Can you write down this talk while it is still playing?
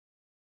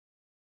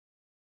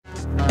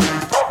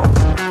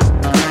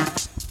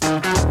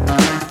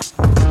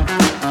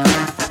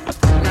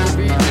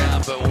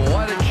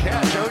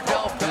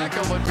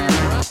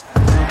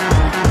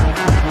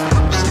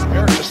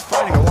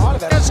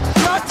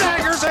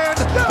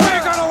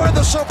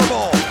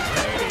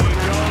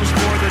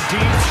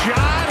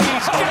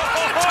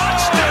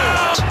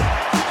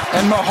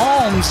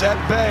Mahomes at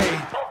bay.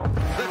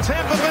 The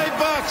Tampa Bay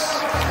Bucks,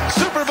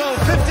 Super Bowl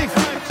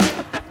 55.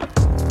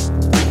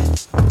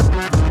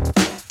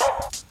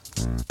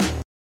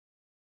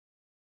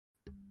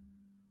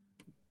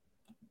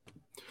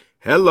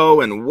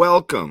 Hello and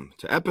welcome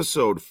to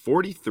episode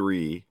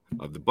 43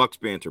 of the Bucks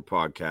Banter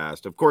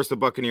podcast. Of course, the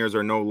Buccaneers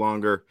are no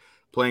longer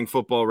playing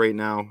football right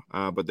now,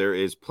 but there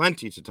is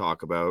plenty to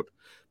talk about.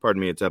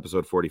 Pardon me, it's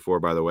episode 44,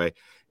 by the way.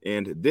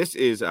 And this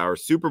is our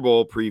Super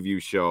Bowl preview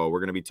show.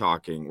 We're going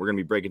to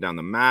be breaking down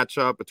the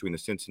matchup between the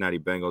Cincinnati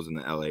Bengals and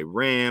the LA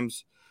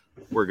Rams.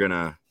 We're going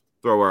to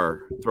throw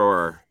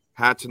our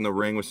hats in the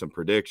ring with some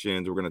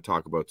predictions. We're going to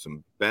talk about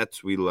some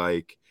bets we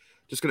like.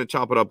 Just going to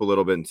chop it up a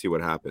little bit and see what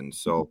happens.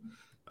 So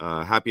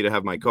happy to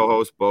have my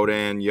co-hosts,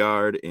 Bodan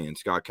Yard and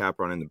Scott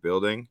Capron in the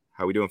building.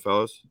 How we doing,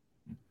 fellas?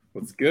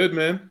 What's good,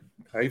 man?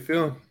 How you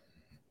feeling?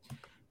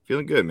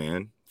 Feeling good,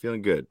 man.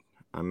 Feeling good.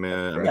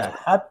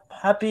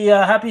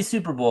 Happy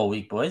Super Bowl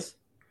week, boys.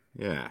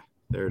 Yeah,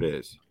 there it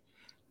is.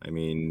 I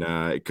mean,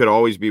 it could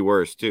always be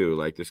worse too.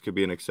 Like, this could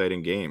be an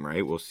exciting game,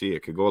 right? We'll see.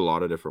 It could go a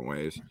lot of different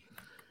ways.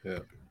 Yeah.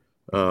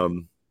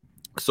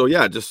 So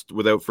yeah, just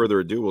without further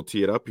ado, we'll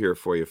tee it up here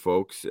for you,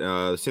 folks.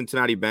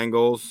 Cincinnati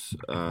Bengals,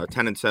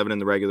 10-7 in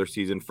the regular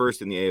season,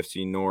 first in the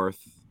AFC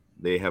North.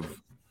 They have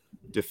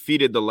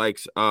defeated the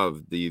likes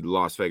of the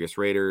Las Vegas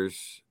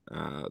Raiders,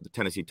 the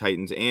Tennessee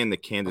Titans, and the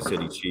Kansas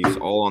City Chiefs,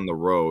 all on the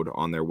road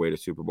on their way to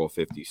Super Bowl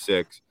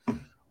 56. But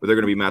they're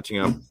going to be matching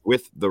up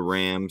with the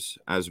Rams,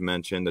 as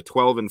mentioned. The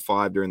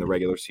 12-5 during the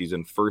regular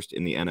season, first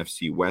in the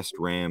NFC West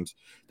Rams.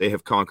 They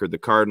have conquered the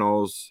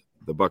Cardinals,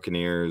 the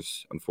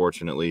Buccaneers,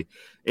 unfortunately,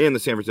 and the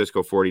San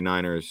Francisco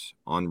 49ers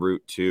en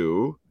route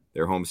to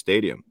their home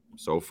stadium,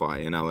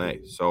 SoFi in LA.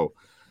 So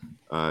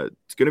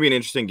it's going to be an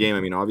interesting game.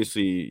 I mean,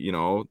 obviously, you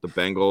know, the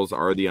Bengals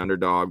are the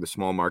underdog, the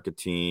small market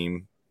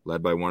team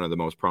led by one of the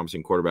most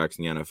promising quarterbacks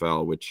in the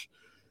NFL, which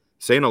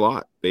is saying a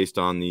lot based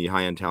on the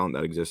high-end talent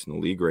that exists in the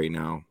league right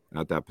now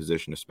at that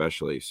position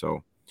especially.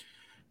 So,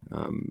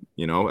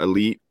 you know,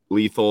 elite,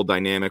 lethal,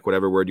 dynamic,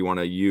 whatever word you want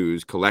to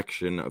use,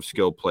 collection of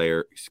skill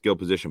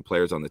position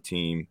players on the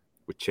team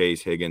with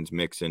Chase, Higgins,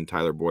 Mixon,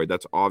 Tyler Boyd.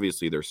 That's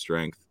obviously their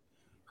strength.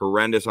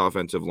 Horrendous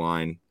offensive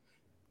line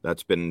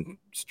that's been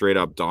straight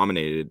up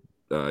dominated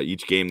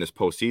each game this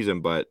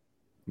postseason. But,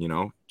 you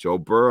know, Joe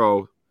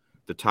Burrow,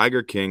 the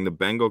Tiger King, the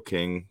Bengal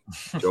King,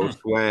 Joe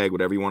Swag,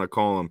 whatever you want to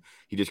call him,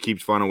 he just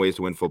keeps finding ways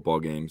to win football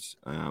games,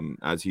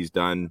 as he's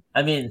done.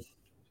 I mean,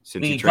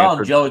 since we he can call him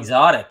transferred. Joe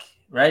Exotic,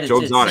 right?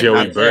 Joe Exotic. Joey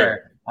right Bird.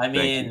 there. I Thank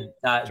mean, you.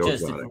 not Joe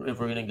just Exotic. if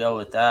we're going to go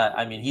with that.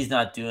 I mean, he's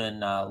not doing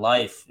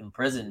life in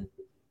prison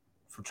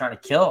for trying to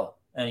kill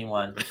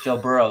anyone, Joe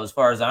Burrow, as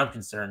far as I'm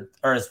concerned,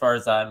 or as far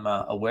as I'm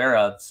aware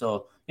of.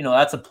 So, you know,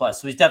 that's a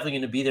plus. So he's definitely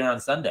going to be there on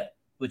Sunday,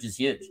 which is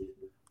huge.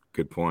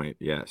 Good point.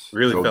 Yes.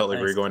 Really So- felt like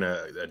we were Nice. going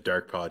to a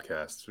dark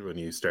podcast when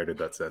you started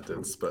that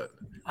sentence, but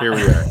here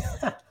we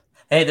are.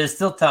 Hey, there's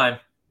still time.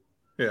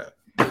 Yeah.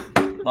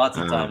 Lots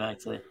of time,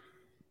 actually.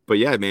 But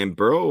yeah, man,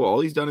 Burrow, all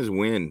he's done is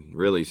win,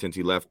 really, since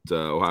he left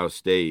Ohio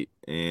State.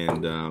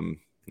 And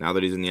now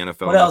that he's in the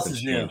NFL, What else nothing's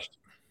is new? changed.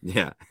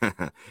 Yeah.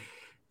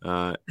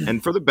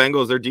 And for the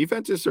Bengals, their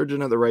defense is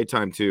surging at the right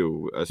time,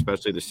 too,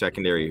 especially the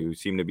secondary, who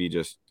seem to be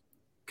just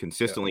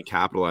consistently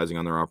capitalizing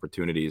on their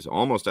opportunities,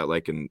 almost at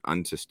like an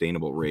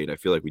unsustainable rate. I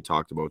feel like we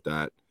talked about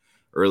that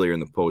earlier in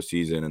the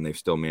postseason, and they've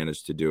still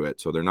managed to do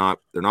it. So they're not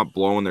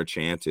blowing their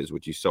chances,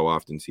 which you so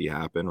often see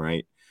happen,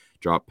 right?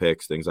 Drop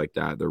picks, things like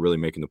that. They're really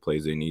making the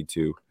plays they need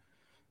to.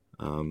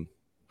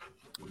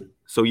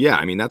 So yeah,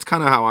 I mean, that's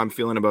kind of how I'm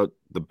feeling about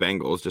the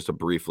Bengals, just a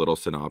brief little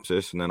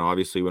synopsis. And then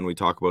obviously when we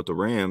talk about the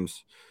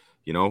Rams,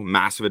 you know,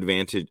 massive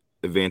advantage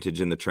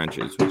in the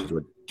trenches, which is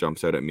what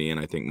jumps out at me. And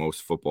I think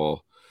most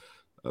football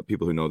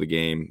people who know the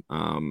game.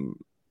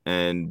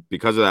 And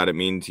because of that, it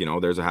means, you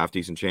know, there's a half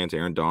decent chance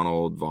Aaron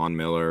Donald, Von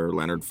Miller,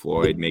 Leonard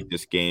Floyd make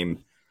this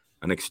game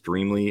an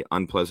extremely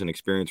unpleasant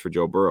experience for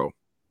Joe Burrow.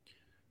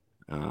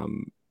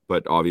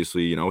 But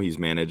obviously, you know, he's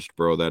managed,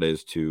 Burrow, that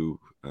is, to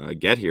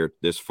get here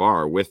this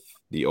far with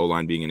the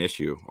O-line being an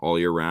issue all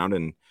year round.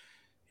 And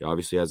he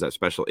obviously has that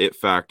special it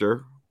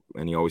factor,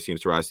 and he always seems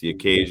to rise to the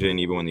occasion,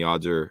 even when the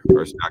odds are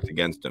stacked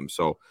against him.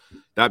 So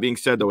that being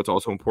said, though, it's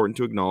also important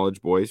to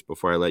acknowledge, boys,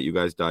 before I let you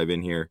guys dive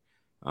in here,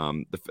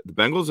 the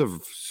Bengals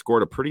have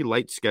scored a pretty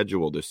light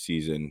schedule this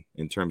season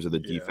in terms of the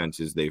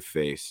defenses they've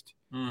faced.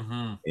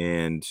 Mm-hmm.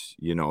 And,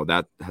 you know,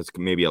 that has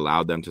maybe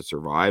allowed them to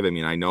survive. I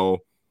mean, I know,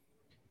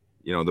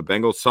 you know, the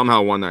Bengals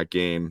somehow won that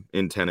game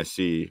in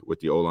Tennessee with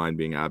the O-line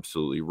being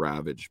absolutely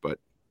ravaged, but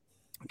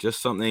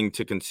just something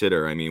to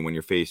consider. I mean, when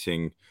you're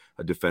facing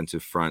a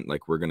defensive front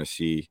like we're going to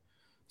see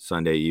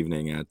Sunday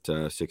evening at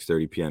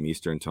 6:30 p.m.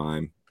 Eastern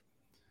time.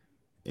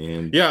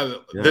 And Yeah,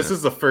 this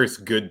is the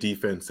first good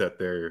defense that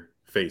they're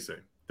facing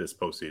this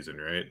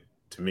postseason, right?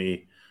 To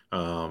me,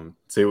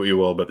 say what you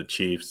will about the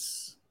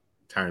Chiefs,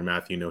 Tyrann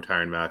Mathieu, no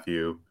Tyrann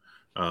Mathieu.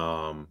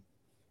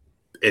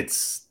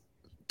 It's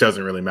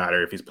doesn't really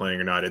matter if he's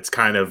playing or not. It's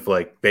kind of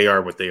like they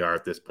are what they are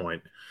at this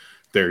point.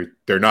 They're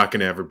not going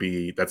to ever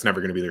be. That's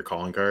never going to be their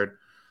calling card.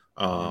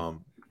 And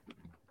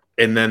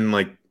then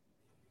like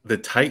the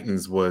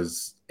Titans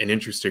was an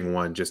interesting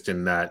one, just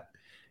in that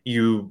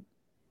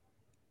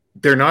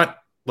they're not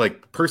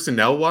like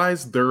personnel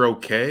wise, they're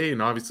okay.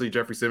 And obviously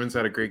Jeffrey Simmons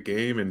had a great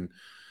game. And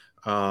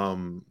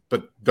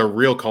but the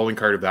real calling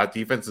card of that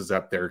defense is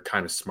that they're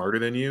kind of smarter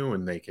than you,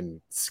 and they can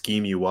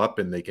scheme you up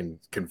and they can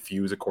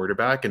confuse a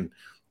quarterback. And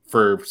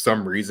for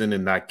some reason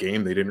in that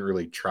game, they didn't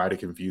really try to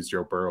confuse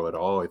Joe Burrow at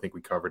all. I think we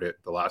covered it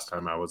the last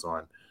time I was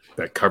on,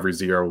 that cover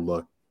zero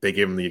look. They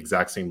gave him the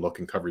exact same look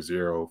in cover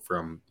zero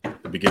from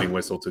the beginning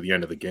whistle to the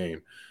end of the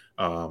game.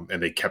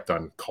 And they kept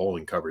on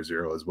calling cover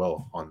zero as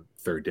well on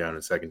third down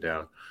and second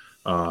down.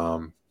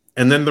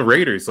 And then the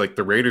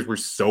Raiders were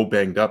so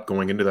banged up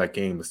going into that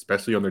game,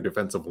 especially on their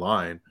defensive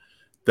line,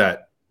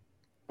 that,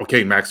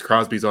 okay, Max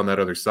Crosby's on that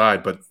other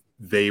side, but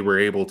they were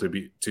able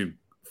to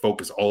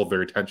focus all of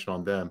their attention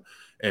on them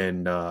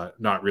and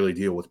not really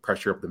deal with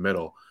pressure up the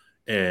middle.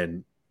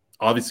 And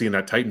obviously in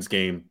that Titans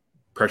game,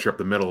 pressure up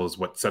the middle is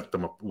what set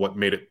them up, what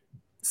made it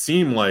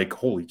seem like,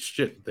 holy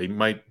shit, they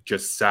might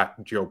just sack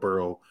Joe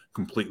Burrow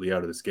completely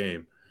out of this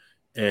game.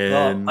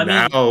 And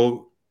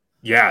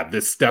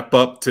this step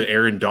up to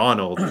Aaron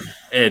Donald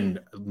and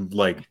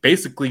like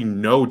basically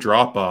no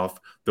drop off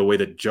the way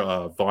that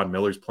Von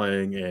Miller's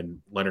playing and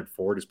Leonard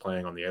Ford is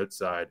playing on the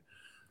outside.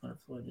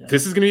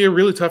 This is going to be a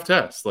really tough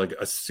test, like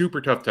a super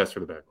tough test for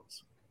the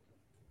Bengals.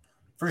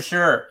 For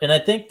sure. And I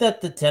think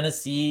that the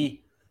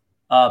Tennessee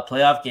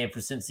playoff game for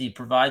Cincy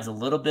provides a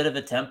little bit of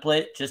a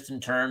template just in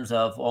terms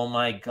of, oh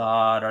my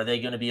God, are they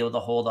going to be able to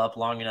hold up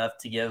long enough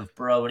to give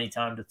Burrow any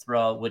time to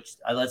throw, which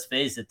let's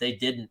face it, they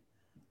didn't,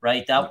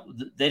 right?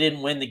 They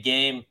didn't win the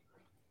game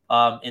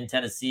in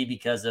Tennessee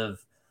because of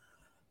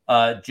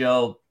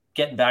Joe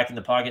getting back in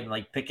the pocket and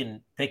like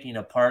picking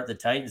apart the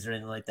Titans or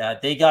anything like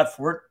that. They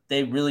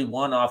really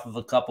won off of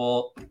a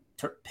couple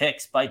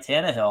picks by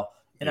Tannehill.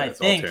 And I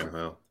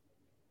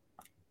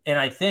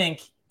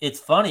think it's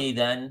funny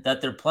then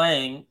that they're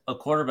playing a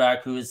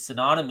quarterback who is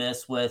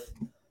synonymous with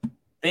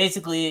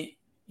basically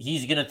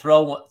he's going to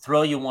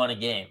throw you one a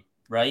game,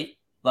 right?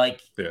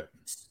 Like, yeah.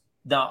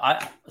 Now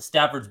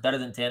Stafford's better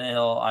than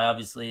Tannehill, I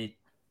obviously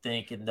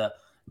think. And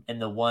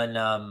the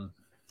one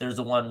there's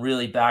the one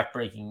really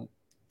backbreaking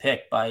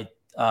pick by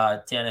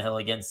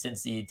Tannehill against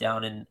Cincy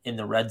down in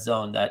the red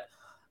zone that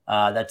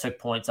took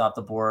points off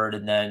the board,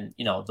 and then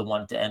the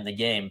one to end the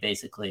game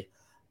basically.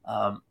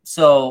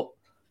 So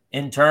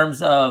in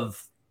terms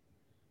of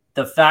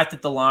the fact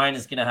that the line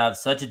is going to have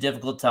such a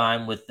difficult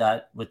time with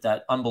that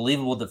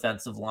unbelievable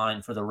defensive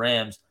line for the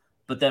Rams,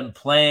 but then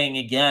playing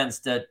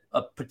against a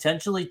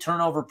potentially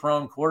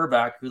turnover-prone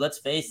quarterback who, let's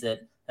face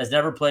it, has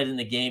never played in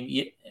the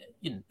game,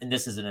 and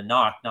this isn't a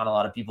knock, not a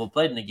lot of people have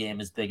played in a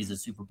game as big as a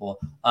Super Bowl,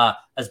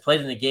 has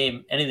played in the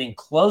game anything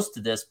close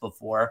to this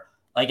before.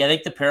 Like, I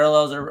think the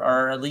parallels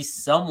are at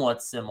least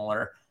somewhat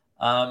similar.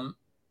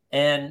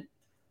 And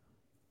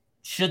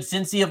should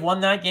Cincy have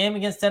won that game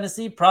against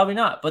Tennessee? Probably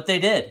not, but they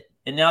did.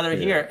 And now they're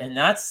here. And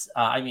that's,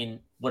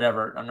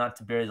 whatever. I'm not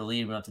to bury the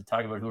lead. We don't have to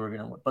talk about who we're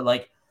going to win. But,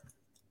 like,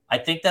 I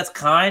think that's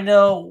kind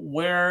of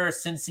where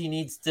Cincy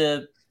needs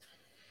to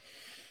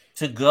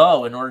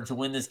go in order to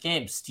win this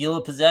game. Steal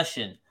a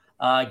possession.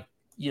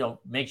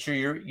 Make sure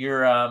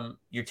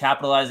you're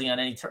capitalizing on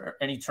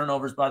any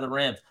turnovers by the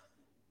Rams.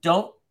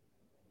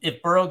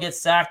 If Burrow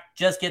gets sacked,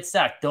 just get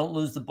sacked. Don't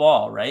lose the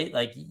ball, right?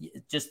 Like,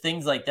 just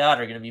things like that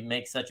are going to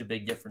make such a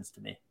big difference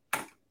to me.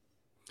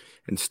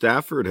 And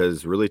Stafford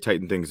has really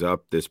tightened things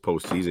up this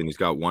postseason. He's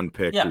got one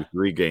pick through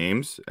 3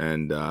 games,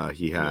 and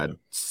he had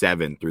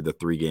 7 through the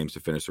 3 games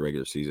to finish the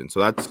regular season. So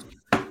that's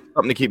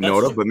something to keep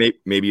note of, but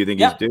maybe you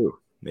think he's due.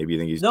 Maybe you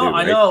think he's due. No,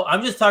 I know.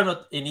 I'm just talking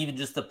about, and even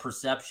just the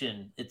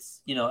perception.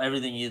 It's,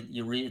 everything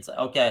you read. It's like,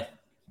 okay,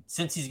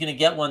 since he's going to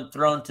get one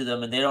thrown to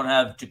them and they don't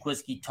have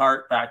Jaquiski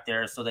Tart back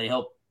there, so they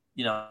hope,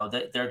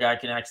 their guy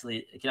can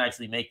actually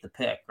make the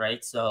pick,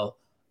 right? So,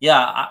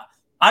 yeah,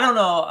 I don't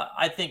know.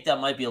 I think that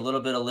might be a little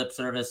bit of lip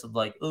service of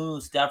like, oh,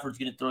 Stafford's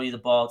going to throw you the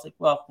ball. It's like,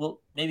 well,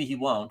 maybe he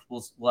won't.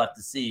 We'll have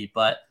to see.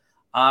 But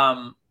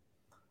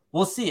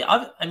we'll see.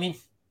 I mean,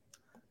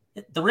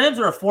 the Rams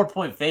are a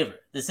 4-point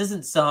favorite. This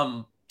isn't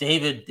some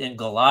David and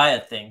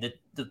Goliath thing.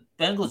 The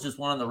Bengals just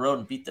went on the road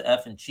and beat the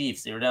effing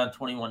Chiefs. They were down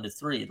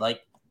 21-3.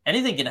 Like,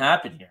 anything can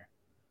happen here.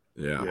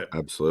 Yeah,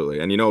 absolutely.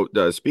 And,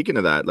 speaking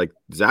of that, like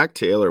Zach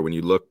Taylor, when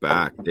you look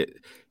back,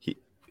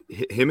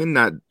 him and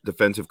that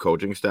defensive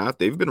coaching staff,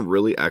 they've been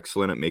really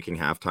excellent at making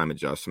halftime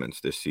adjustments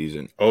this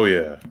season. Oh,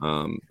 yeah.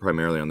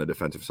 Primarily on the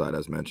defensive side,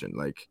 as mentioned.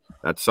 Like,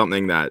 that's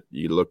something that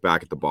you look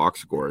back at the box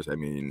scores. I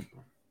mean,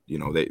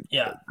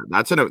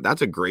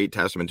 that's a great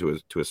testament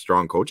to a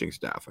strong coaching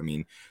staff. I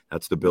mean,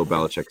 that's the Bill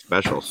Belichick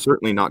special.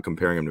 Certainly not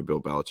comparing him to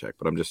Bill Belichick,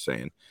 but I'm just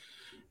saying.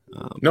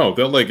 No,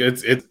 but like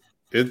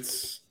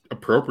it's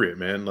appropriate,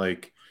 man.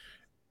 Like,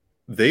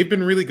 they've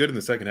been really good in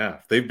the second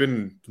half. They've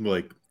been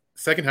like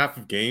second half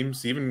of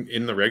games, even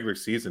in the regular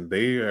season,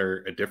 they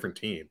are a different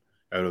team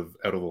out of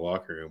the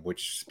locker room,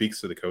 which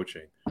speaks to the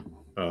coaching.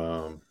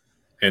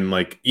 And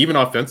like, even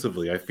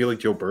offensively, I feel like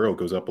Joe Burrow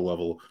goes up a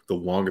level the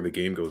longer the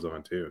game goes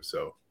on too.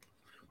 So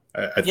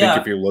I think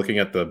if you're looking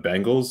at the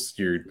Bengals,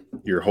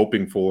 you're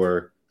hoping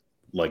for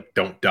like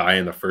don't die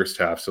in the first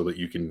half so that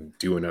you can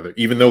do another.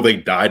 Even though they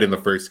died in the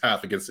first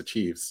half against the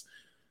Chiefs,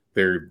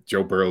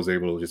 Joe Burrow's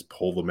able to just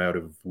pull them out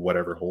of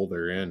whatever hole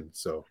they're in.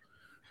 So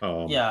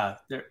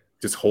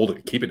just hold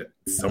it, keep it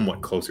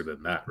somewhat closer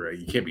than that, right?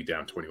 You can't be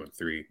down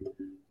 21-3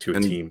 to a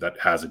team that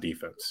has a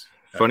defense.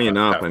 Funny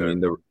enough, I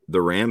mean,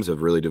 the Rams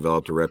have really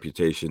developed a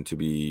reputation to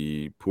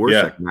be poor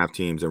second half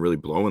teams and really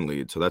blowing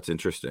leads. So that's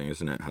interesting,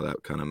 isn't it? How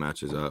that kind of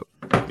matches up.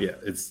 Yeah,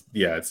 it's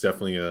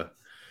definitely a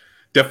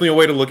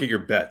way to look at your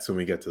bets when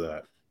we get to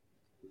that.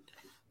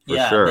 For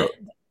sure.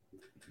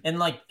 And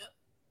like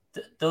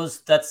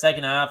that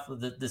second half,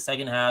 the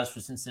second halves for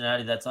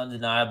Cincinnati, that's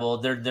undeniable.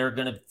 They're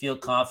going to feel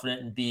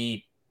confident and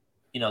be,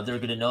 they're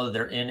going to know that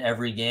they're in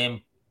every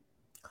game.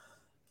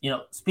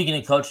 Speaking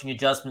of coaching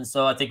adjustments,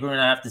 so I think we're going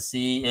to have to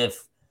see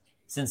if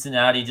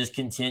Cincinnati just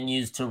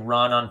continues to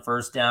run on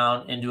first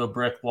down into a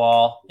brick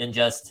wall and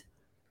just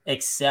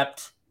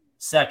accept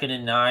 2nd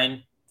and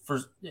 9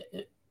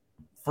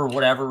 for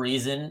whatever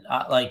reason.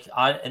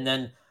 And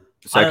then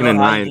 2nd and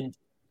 9.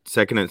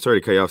 Sorry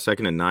to cut you off.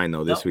 2nd and 9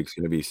 though. This week's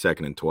going to be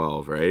 2nd and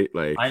 12, right?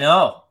 Like I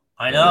know.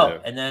 Yeah.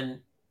 And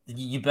then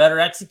you better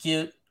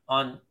execute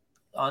on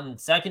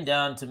 2nd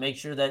down to make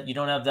sure that you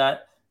don't have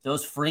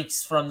those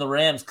freaks from the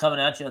Rams coming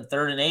at you on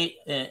 3rd and 8,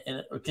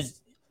 and because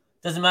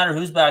it doesn't matter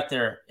who's back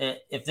there.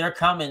 If they're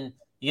coming,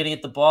 you got to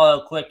get the ball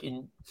out quick,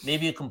 and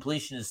maybe a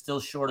completion is still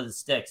short of the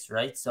sticks,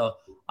 right? So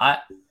I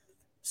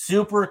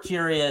super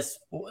curious,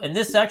 and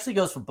this actually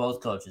goes for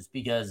both coaches,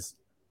 because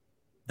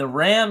the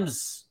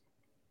Rams'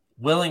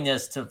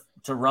 willingness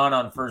to run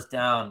on first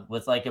down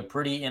with like a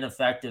pretty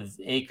ineffective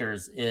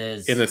Akers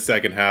is in the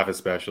second half,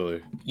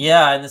 especially.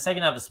 Yeah, in the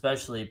second half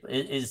especially,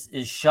 is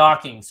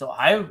shocking. So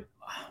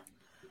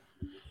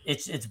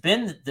it's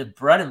been the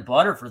bread and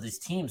butter for these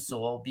teams. So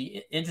it'll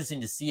be interesting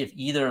to see if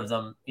either of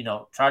them,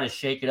 try to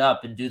shake it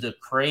up and do the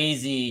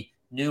crazy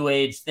new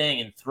age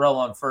thing and throw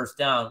on first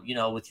down,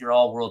 with your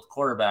all world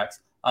quarterbacks.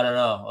 I don't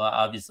know.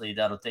 Obviously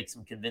that'll take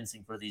some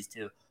convincing for these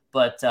two,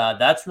 but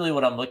that's really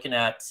what I'm looking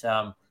at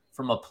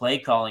from a play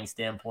calling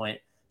standpoint,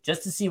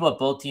 just to see what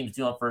both teams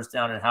do on first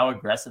down and how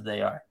aggressive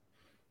they are.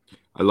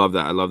 I love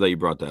that. I love that you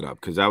brought that up,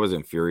 because that was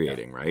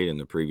infuriating, right? In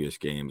the previous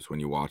games,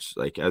 when you watch,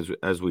 like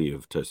as we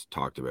have just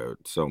talked about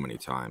so many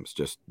times,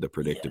 just the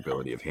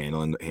predictability of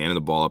handing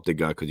the ball up the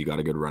gut because you got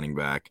a good running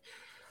back,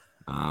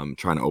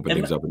 trying to open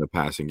things up in the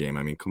passing game.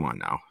 I mean, come on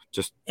now.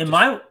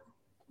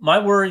 My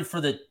worry for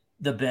the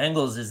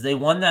Bengals is they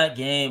won that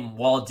game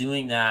while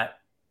doing that,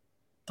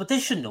 but they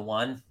shouldn't have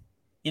won.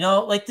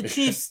 Like the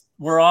Chiefs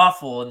were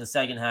awful in the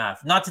second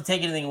half. Not to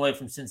take anything away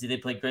from Cincy, they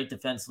played great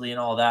defensively and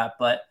all that,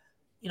 but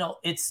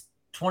it's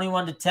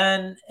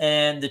 21-10,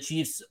 and the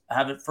Chiefs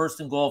have it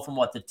 1st and goal from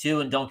the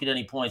 2 and don't get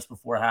any points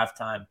before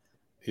halftime.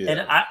 Yeah.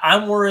 And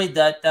I'm worried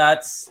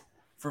that's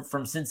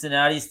from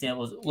Cincinnati's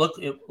standpoint. Look,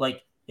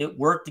 it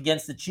worked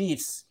against the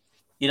Chiefs.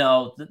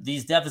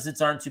 These deficits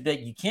aren't too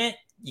big. You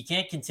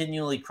can't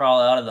continually crawl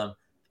out of them,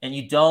 and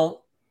you don't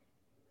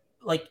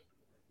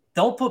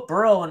put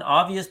Burrow in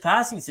obvious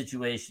passing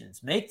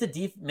situations. Make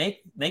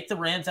the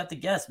Rams have to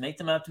guess. Make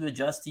them have to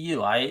adjust to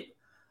you.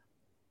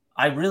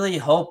 I really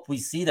hope we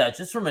see that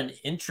just from an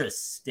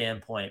interest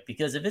standpoint,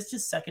 because if it's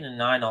just 2nd and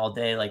 9 all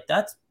day, like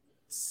that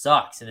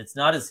sucks. And it's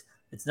not as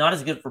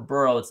good for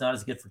Burrow. It's not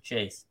as good for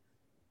Chase.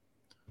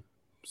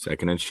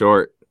 2nd and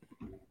short.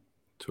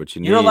 That's what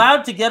you need. You're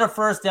allowed to get a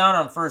first down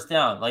on first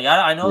down. Like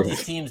I know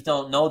these teams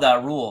don't know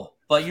that rule,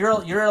 but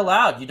you're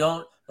allowed. You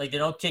don't they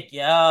don't kick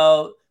you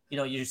out.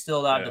 You're still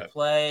allowed to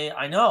play.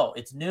 I know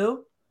it's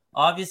new,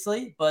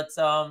 obviously, but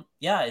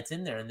it's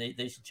in there, and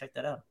they should check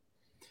that out.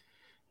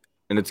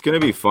 And it's going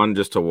to be fun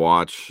just to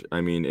watch.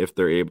 I mean, if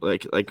they're able,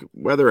 like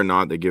whether or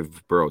not they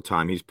give Burrow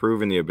time, he's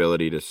proven the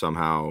ability to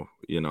somehow,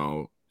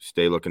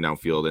 stay looking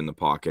downfield in the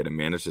pocket and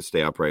manage to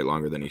stay upright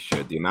longer than he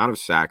should. The amount of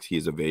sacks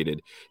he's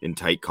evaded in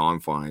tight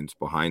confines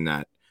behind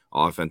that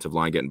offensive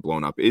line getting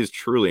blown up is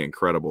truly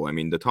incredible. I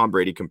mean, the Tom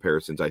Brady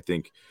comparisons, I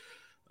think,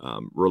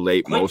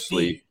 relate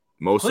mostly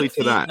quick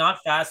to feet, that. Not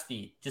fast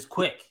feet, just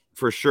quick.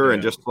 For sure. Yeah.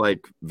 And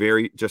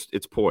just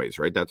it's poise,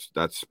 right?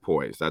 That's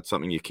poise. That's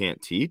something you can't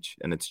teach.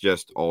 And it's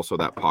just also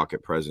that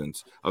pocket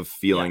presence of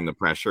feeling the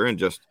pressure and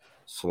just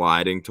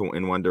sliding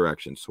in one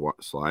direction,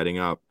 sliding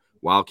up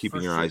while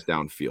keeping your eyes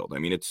downfield. I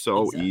mean, it's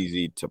so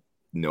easy to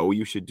know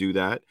you should do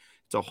that.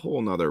 It's a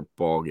whole nother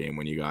ball game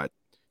when you got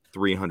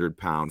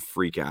 300-pound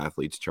freak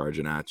athletes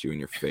charging at you in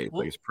your face.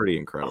 Like, it's pretty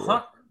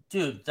incredible.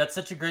 Dude, that's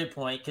such a great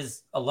point,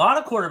 because a lot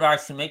of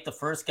quarterbacks can make the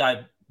first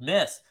guy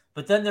miss,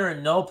 but then they're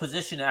in no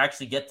position to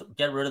actually get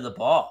rid of the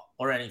ball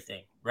or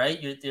anything,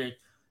 right?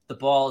 The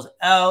ball's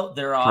out.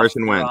 They're off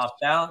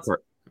balance.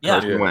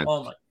 Carson Wentz.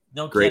 Oh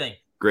my, kidding.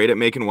 Great at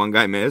making one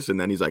guy miss, and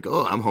then he's like,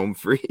 "Oh, I'm home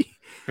free."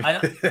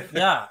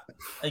 Yeah,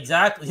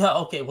 exactly. Yeah,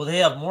 okay. Well, they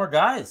have more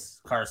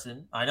guys,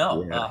 Carson. I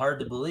know. Yeah.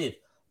 Hard to believe.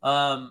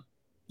 But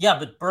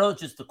Burrow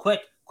just a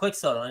quick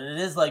settle, and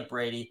it is like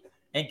Brady,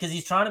 and because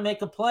he's trying to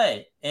make a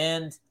play,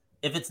 and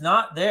if it's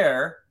not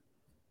there,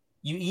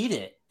 you eat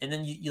it. And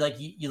then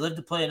you live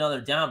to play another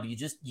down, but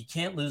you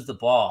can't lose the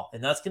ball.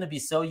 And that's going to be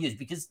so huge,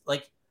 because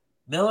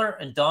Miller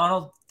and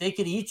Donald, they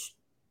could each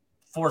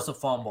force a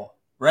fumble,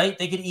 right?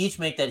 They could each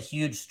make that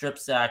huge strip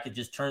sack. It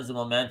just turns the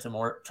momentum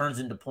or turns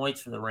into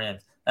points for the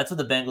Rams. That's what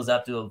the Bengals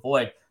have to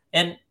avoid.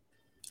 And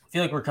I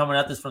feel like we're coming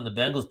at this from the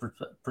Bengals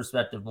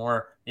perspective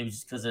more, maybe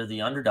just because they're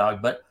the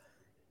underdog, but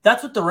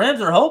that's what the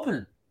Rams are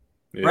hoping,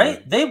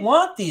 right? They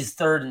want these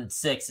 3rd and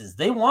 6s.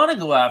 They want to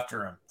go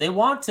after him. They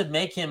want to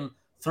make him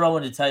throw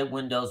into tight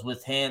windows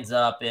with hands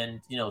up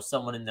and,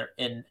 someone in there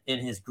in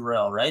his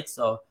grill, right?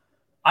 So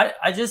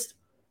I just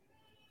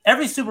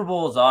every Super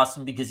Bowl is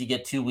awesome because you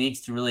get 2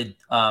 weeks to really,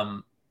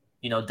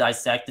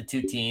 dissect the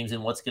two teams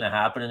and what's going to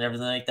happen and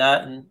everything like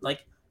that. And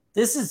like,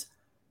 this is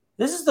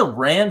the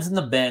Rams and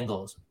the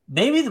Bengals.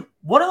 Maybe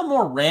one of the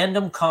more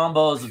random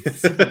combos of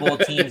Super Bowl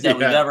teams that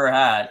we've ever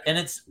had. And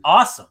it's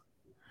awesome.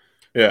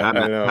 Yeah.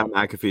 Pat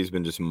McAfee's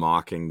been just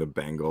mocking the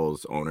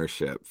Bengals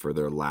ownership for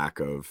their lack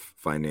of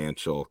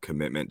financial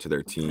commitment to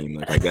their team.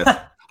 Like,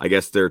 I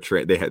guess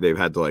they've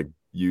had to like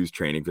use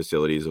training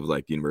facilities of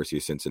like the University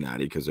of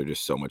Cincinnati because they're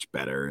just so much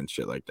better and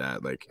shit like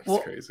that. Like,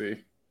 it's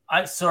crazy.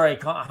 I'm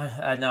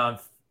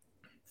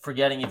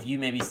forgetting if you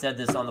maybe said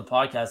this on the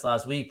podcast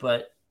last week,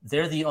 but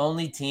they're the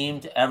only team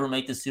to ever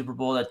make the Super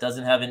Bowl that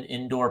doesn't have an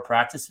indoor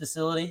practice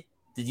facility.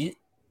 Did you?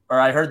 Or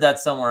I heard that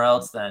somewhere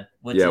else then.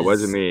 It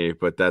wasn't me,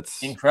 but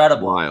that's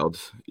incredible. Wild.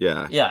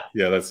 Yeah.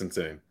 That's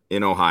insane.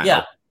 In Ohio.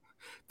 Yeah.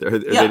 Are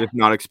they just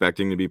not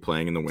expecting to be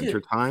playing in the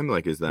winter time?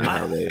 Like, is that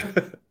how they?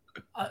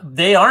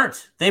 They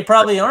aren't. They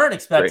probably aren't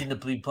expecting to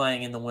be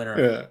playing in the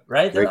winter,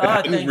 right? It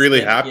hasn't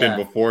really happened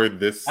before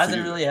this.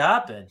 Hasn't really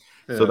happened.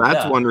 So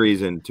that's one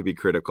reason to be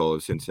critical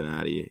of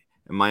Cincinnati.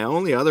 And my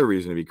only other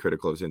reason to be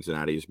critical of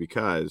Cincinnati is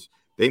because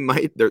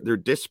they're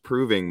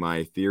disproving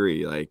my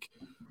theory, like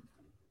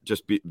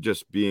just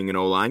being an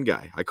O-line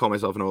guy. I call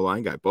myself an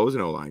O-line guy. Bo's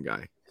an O-line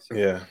guy.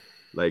 Yeah.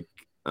 Like,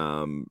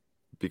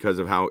 because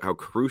of how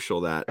crucial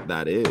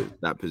that is,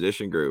 that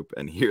position group.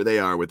 And here they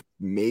are with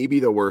maybe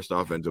the worst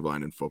offensive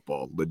line in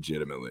football,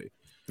 legitimately.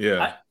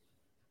 Yeah.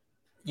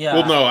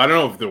 Well, no, I don't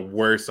know if the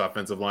worst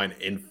offensive line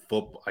in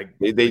football.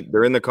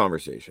 They're in the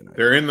conversation.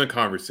 They're in the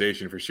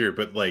conversation for sure.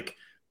 But like,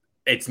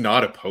 it's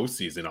not a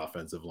postseason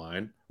offensive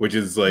line, which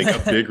is like a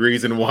big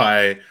reason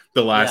why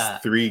the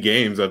last 3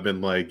 games I've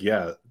been like,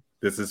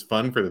 this is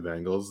fun for the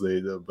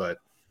Bengals. But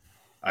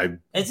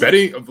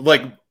betting,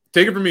 like,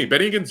 take it from me,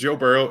 betting against Joe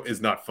Burrow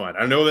is not fun.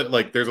 I know that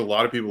like there's a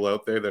lot of people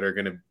out there that are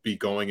going to be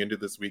going into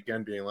this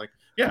weekend being like,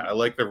 I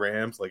like the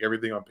Rams, like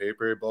everything on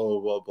paper, blah, blah,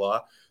 blah,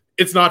 blah.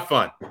 It's not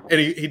fun. And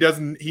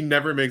he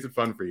never makes it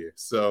fun for you.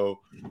 So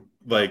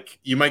like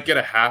you might get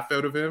a half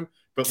out of him,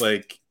 but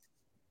like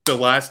the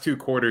last 2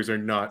 quarters are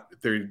not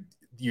there.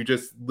 You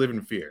just live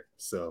in fear.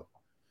 So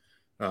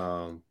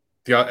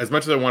as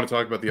much as I want to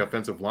talk about the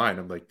offensive line,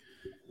 I'm like,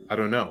 I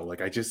don't know. Like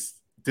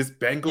this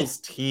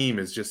Bengals team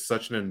is just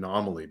such an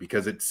anomaly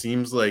because it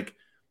seems like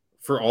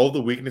for all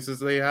the weaknesses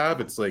they have,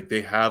 it's like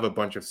they have a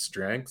bunch of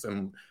strengths,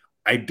 and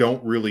I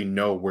don't really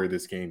know where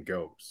this game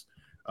goes.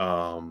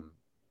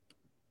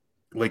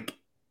 Like,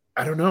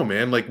 I don't know,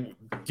 man. Like, do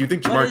you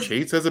think Jamar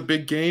Chase has a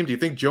big game? Do you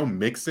think Joe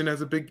Mixon has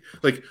a big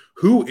 – like,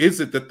 who is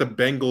it that the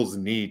Bengals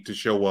need to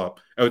show up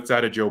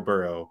outside of Joe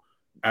Burrow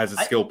as a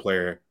skill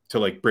player to,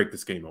 like, break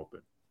this game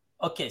open?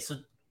 Okay, so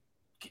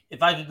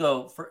if I could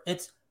go for –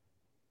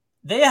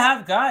 they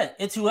have guys.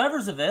 It's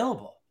whoever's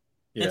available.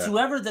 Yeah. It's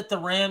whoever that the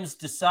Rams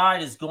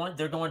decide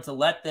they're going to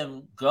let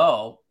them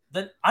go.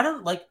 Then I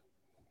don't like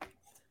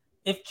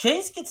if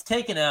Chase gets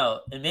taken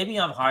out, and maybe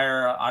I'm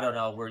higher, I don't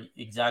know where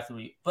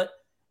exactly, but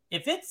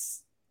if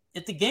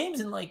the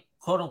game's in like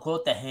quote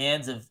unquote the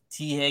hands of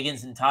T.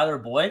 Higgins and Tyler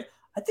Boyd,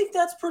 I think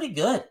that's pretty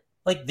good.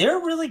 Like they're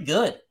really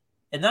good.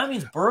 And that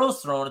means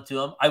Burrow's throwing it to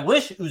him. I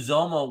wish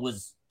Uzomah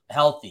was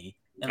healthy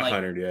and like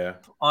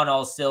on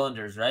all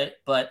cylinders, right?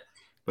 But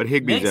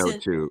Higbee's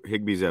out too.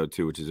 Higbee's out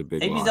too, which is a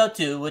big. Higbee's out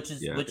too, which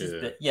is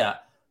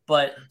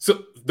But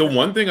so the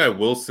one thing I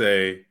will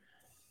say,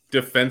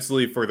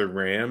 defensively for the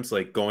Rams,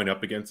 like going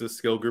up against this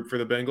skill group for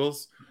the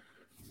Bengals,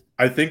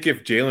 I think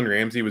if Jalen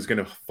Ramsey was going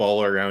to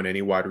fall around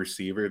any wide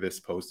receiver this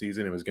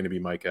postseason, it was going to be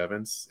Mike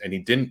Evans, and he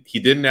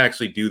didn't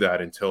actually do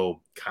that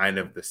until kind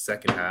of the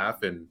second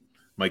half, and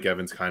Mike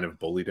Evans kind of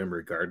bullied him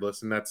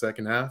regardless in that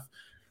second half.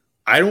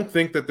 I don't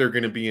think that they're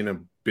going to be in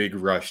a big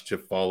rush to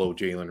follow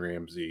Jalen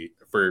Ramsey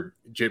for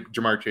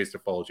Jamar Chase to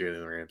follow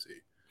Jalen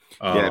Ramsey.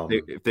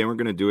 If they weren't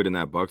going to do it in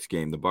that Bucs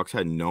game, the Bucs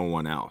had no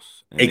one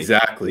else. And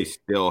exactly. They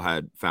still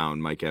had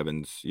found Mike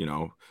Evans,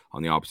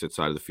 on the opposite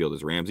side of the field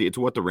as Ramsey. It's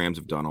what the Rams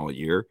have done all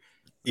year.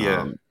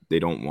 Yeah. They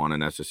don't want to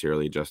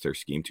necessarily adjust their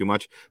scheme too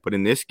much. But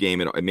in this game,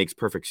 it makes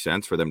perfect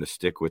sense for them to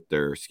stick with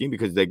their scheme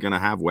because they're going to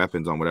have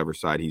weapons on whatever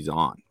side he's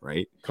on,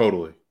 right?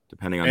 Totally.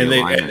 Depending on the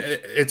alignment.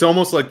 It's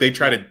almost like they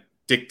try to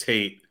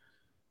dictate.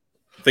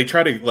 They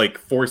try to like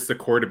force the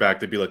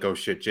quarterback to be like, oh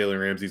shit,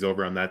 Jalen Ramsey's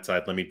over on that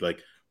side. Let me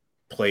like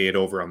play it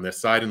over on this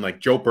side. And like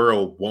Joe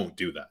Burrow won't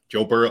do that.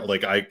 Joe Burrow,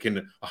 like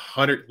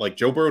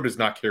Joe Burrow does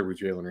not care where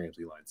Jalen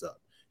Ramsey lines up.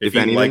 If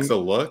he likes a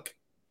look,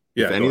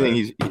 Yeah, If go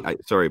anything,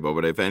 ahead. sorry, Bo,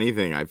 but if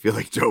anything, I feel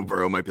like Joe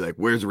Burrow might be like,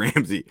 "Where's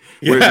Ramsey?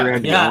 Where's Yeah.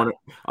 Ramsey? Yeah.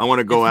 I want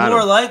to go It's at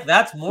more him." like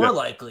that's Yeah. more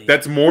likely.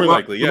 That's more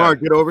likely. Yeah. Lamar,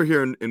 get over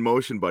here in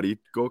motion, buddy.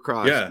 Go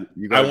across. Yeah.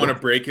 You I gotta want to go.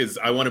 break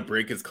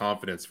his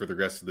confidence for the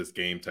rest of this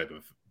game type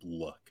of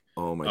look.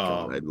 Oh my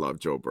god, I love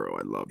Joe Burrow.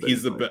 I love that.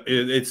 He's the best.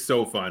 It's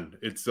so fun.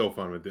 It's so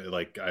fun with it.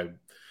 Like I'm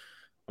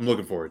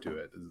looking forward to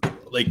it.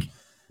 Like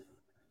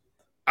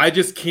I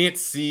just can't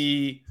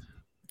see.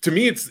 To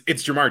me, it's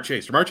Jamar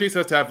Chase. Jamar Chase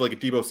has to have like a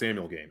Deebo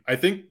Samuel game. I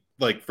think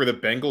like for the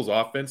Bengals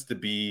offense to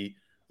be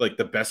like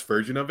the best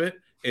version of it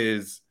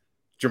is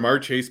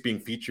Jamar Chase being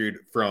featured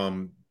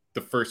from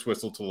the first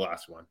whistle to the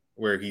last one,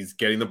 where he's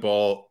getting the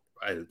ball,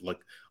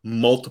 like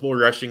multiple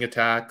rushing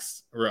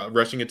attempts,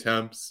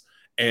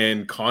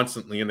 and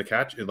constantly in the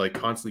catch, like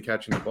constantly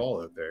catching the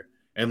ball out there.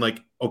 And like,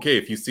 okay,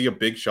 if you see a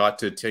big shot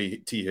to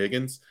T.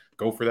 Higgins,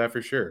 go for that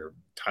for sure.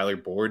 Tyler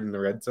Boyd in the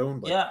red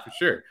zone, like, Yeah. for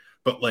sure.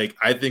 But like,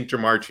 I think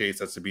Jamar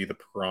Chase has to be the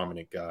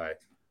prominent guy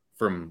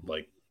from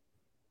like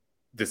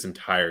this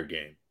entire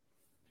game.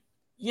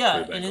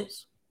 Yeah, and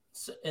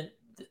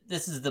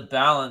this is the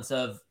balance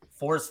of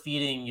force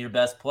feeding your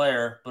best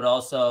player, but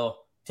also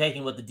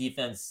taking what the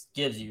defense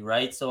gives you,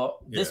 right? So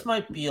this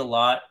might be a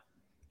lot.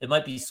 It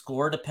might be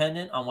score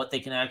dependent on what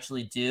they can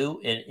actually do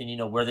and you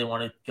know where they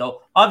want to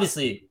go.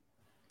 Obviously,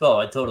 Bo,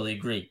 I totally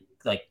agree.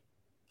 Like,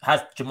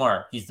 has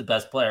Jamar, he's the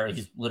best player.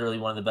 He's literally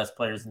one of the best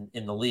players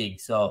in the league.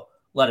 So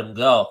let him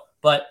go.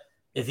 But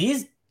if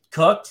he's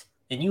cooked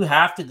and you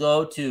have to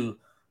go to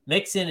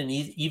Mixon and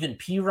even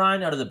P.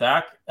 Ryan out of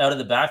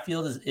the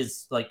backfield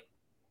is like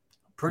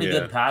pretty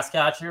good pass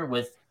catcher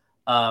with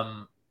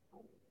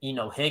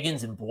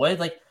Higgins and Boyd.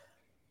 Like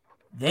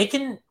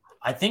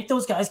I think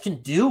those guys can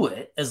do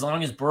it as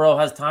long as Burrow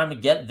has time to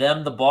get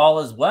them the ball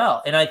as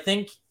well. And I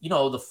think,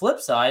 the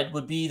flip side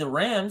would be the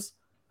Rams.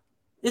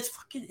 It's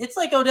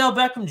like Odell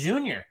Beckham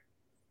Jr.,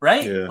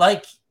 right? Yeah.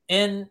 Like,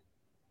 and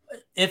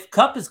if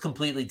Kupp is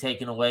completely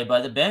taken away by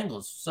the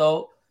Bengals.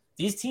 So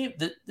these teams,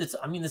 this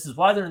is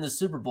why they're in the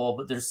Super Bowl,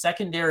 but their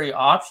secondary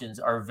options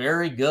are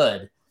very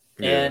good.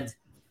 Yeah. And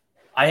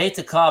I hate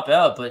to cop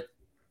out, but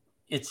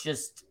it's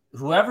just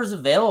whoever's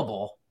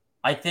available,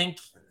 I think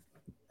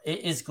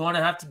is going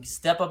to have to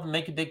step up and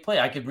make a big play.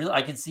 I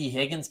could see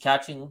Higgins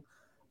catching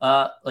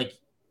like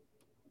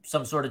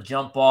some sort of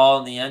jump ball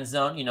in the end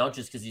zone,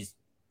 just because he's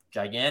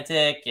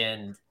gigantic.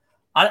 And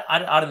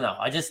I don't know.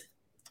 I guess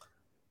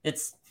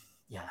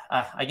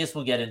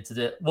we'll get into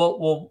the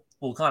we'll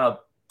kind of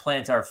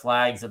plant our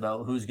flags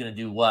about who's going to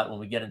do what when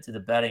we get into the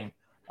betting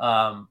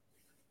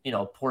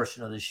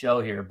portion of the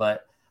show here.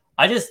 But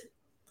I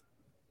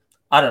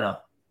don't know.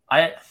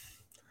 I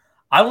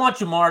want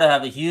Jamar to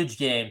have a huge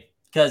game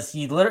because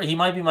he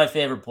might be my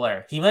favorite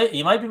player. He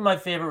might be my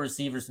favorite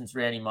receiver since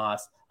Randy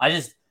Moss.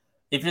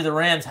 If you're the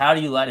Rams, how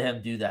do you let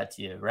him do that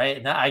to you, right?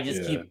 And I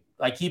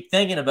keep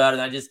thinking about it.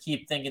 And I just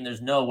keep thinking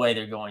there's no way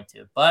they're going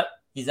to, but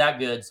he's that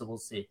good, so we'll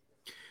see.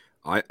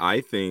 I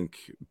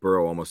think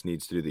Burrow almost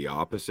needs to do the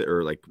opposite,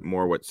 or like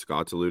more what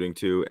Scott's alluding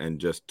to, and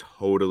just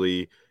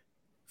totally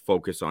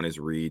focus on his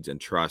reads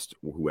and trust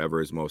whoever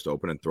is most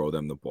open and throw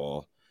them the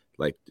ball.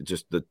 Like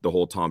just the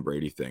whole Tom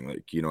Brady thing.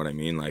 Like, you know what I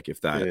mean? Like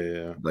if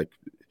that, like,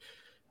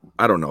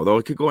 I don't know though.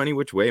 It could go any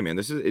which way, man.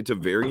 It's a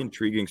very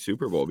intriguing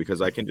Super Bowl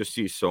because I can just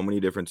see so many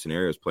different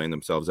scenarios playing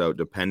themselves out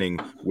depending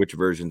which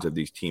versions of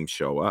these teams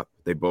show up.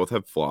 They both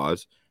have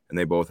flaws and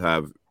they both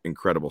have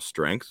incredible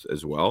strengths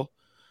as well.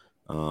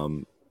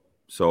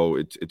 So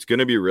it's going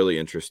to be really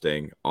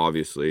interesting,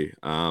 obviously.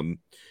 You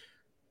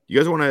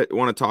guys want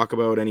to talk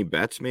about any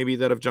bets maybe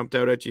that have jumped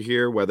out at you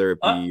here, whether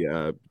it be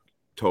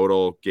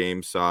total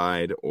game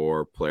side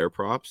or player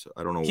props?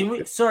 I don't know.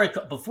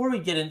 Before we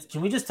get in,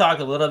 can we just talk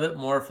a little bit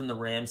more from the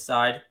Rams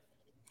side?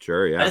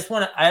 Sure, yeah.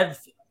 I have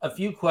a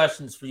few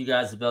questions for you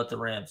guys about the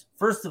Rams.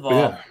 First of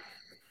all,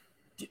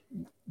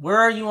 where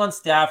are you on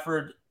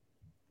Stafford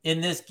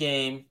in this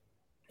game?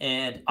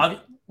 And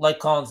like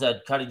Colin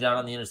said, cutting down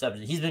on the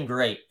interception. He's been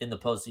great in the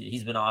postseason.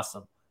 He's been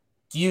awesome.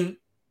 Do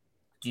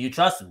you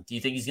trust him? Do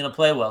you think he's going to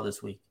play well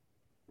this week?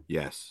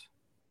 Yes.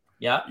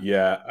 Yeah?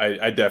 Yeah,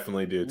 I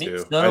definitely do too.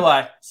 So do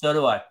I.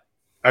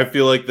 I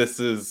feel like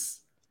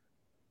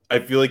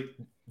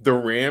the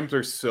Rams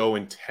are so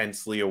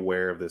intensely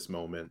aware of this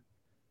moment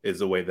is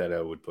the way that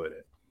I would put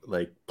it.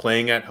 Like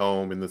playing at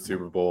home in the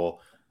Super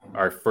Bowl,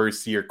 our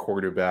first year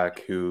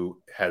quarterback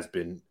who has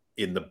been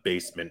in the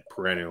basement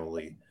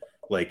perennially.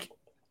 Like,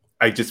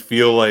 I just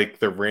feel like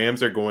the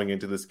Rams are going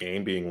into this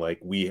game being like,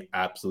 we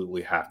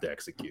absolutely have to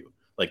execute.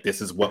 Like,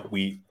 this is what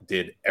we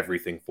did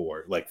everything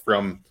for. Like,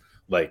 from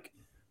like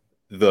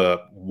the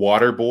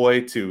water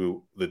boy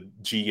to the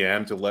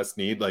GM to Les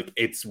Need, like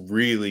it's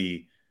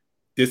really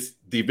this.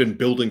 They've been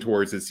building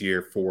towards this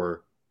year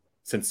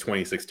since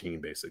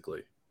 2016,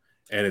 basically.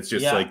 And it's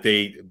just like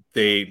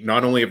they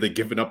not only have they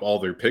given up all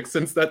their picks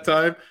since that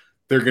time,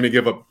 they're going to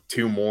give up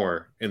 2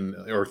 more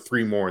or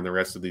 3 more in the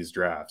rest of these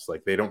drafts.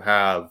 Like they won't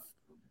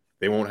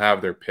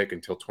have their pick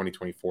until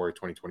 2024 or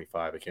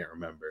 2025. I can't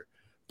remember,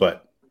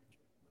 but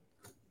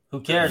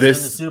who cares? In the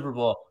Super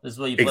Bowl, this is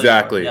what you play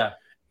for. Yeah.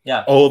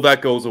 Yeah. all of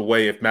that goes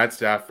away if Matt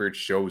Stafford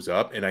shows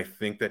up, and I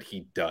think that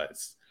he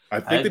does. I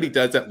think that he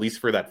does, at least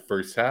for that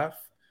first half,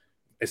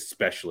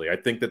 especially. I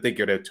think that they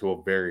get out to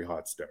a very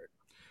hot start.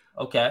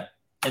 Okay.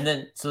 And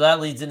then, so that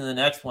leads into the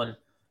next one.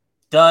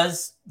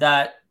 Does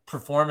that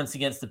performance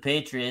against the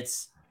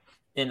Patriots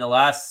in the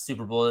last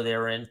Super Bowl that they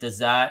were in, does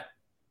that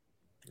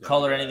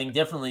color anything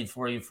differently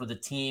for you, for the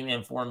team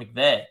and for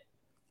McVay?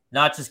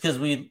 Not just because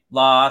we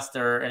lost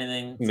or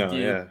anything to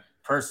do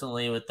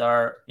personally with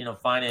our,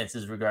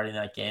 finances regarding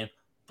that game.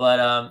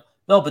 But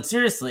no, but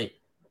seriously,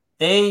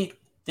 they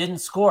didn't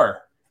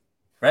score,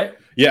 right?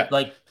 Yeah.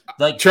 Like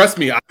trust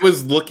me, I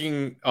was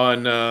looking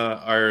on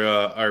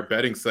our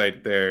betting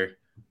site there.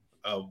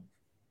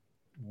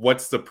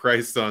 What's the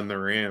price on the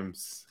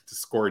Rams to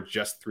score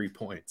just 3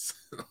 points?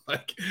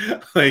 like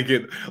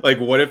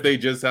what if they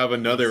just have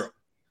another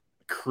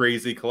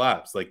crazy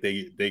collapse? Like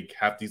they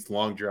have these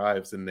long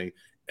drives and they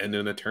end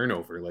in a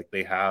turnover, like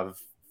they have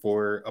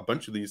for a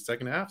bunch of these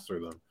second halves for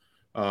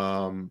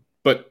them.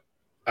 But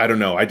I don't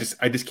know. I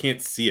just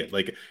can't see it.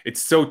 Like,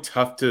 it's so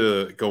tough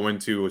to go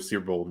into a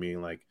Super Bowl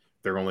meaning like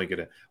they're only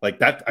gonna like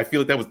that. I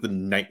feel like that was the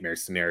nightmare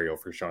scenario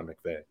for Sean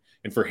McVay,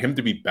 and for him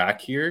to be back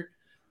here,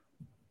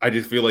 I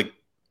just feel like,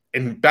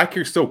 and back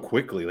here so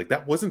quickly, like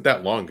that wasn't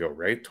that long ago,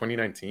 right?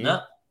 2019.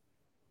 No.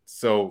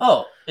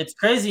 So it's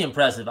crazy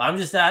impressive. I'm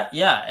just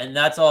and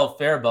that's all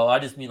fair, Bo. I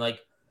just mean, like,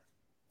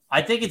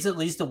 I think it's at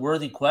least a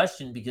worthy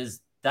question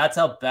because that's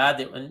how bad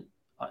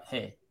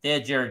they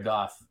had Jared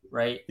Goff,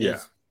 right?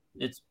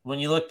 It's when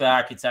you look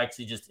back, it's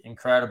actually just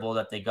incredible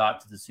that they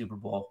got to the Super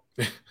Bowl,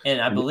 and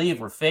I believe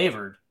we're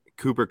favored.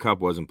 Cooper Kupp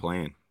wasn't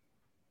playing.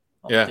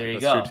 There you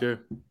go. That's true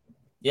too.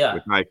 Yeah,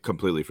 which I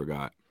completely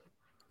forgot.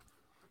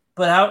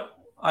 But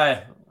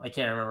I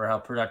can't remember how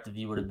productive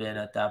you would have been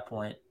at that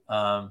point.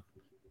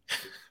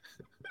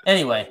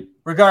 Anyway,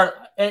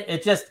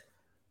 it just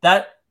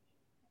that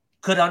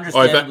could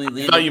understandably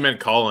lead. I thought you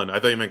meant Colin.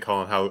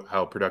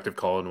 How productive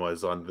Colin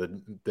was on the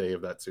day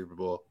of that Super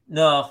Bowl.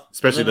 No,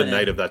 especially the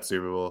night of that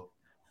Super Bowl.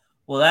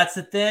 Well, that's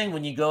the thing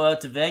when you go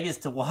out to Vegas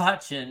to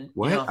watch and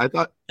what I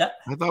thought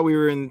we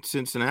were in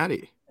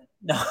Cincinnati.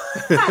 No,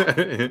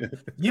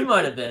 you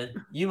might have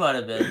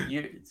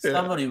been.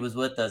 Somebody was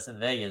with us in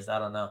Vegas. I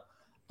don't know.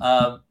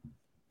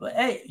 But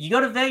hey, you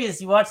go to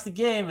Vegas, you watch the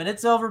game, and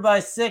it's over by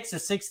 6 or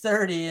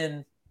 6:30,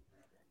 and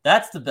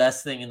that's the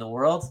best thing in the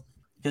world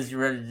because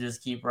you're ready to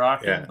just keep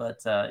rocking. Yeah.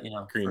 But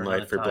green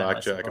light for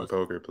blackjack and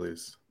poker,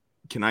 please.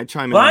 Can I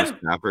chime in on the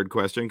Stafford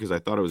question because I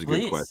thought it was a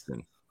good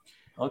question?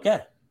 Okay.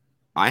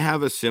 I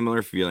have a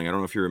similar feeling. I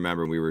don't know if you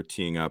remember, we were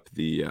teeing up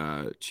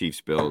the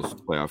Chiefs-Bills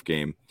playoff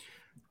game,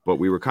 but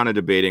we were kind of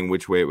debating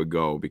which way it would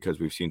go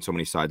because we've seen so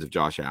many sides of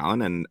Josh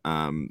Allen. And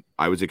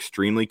I was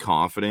extremely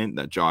confident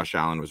that Josh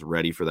Allen was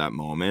ready for that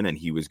moment and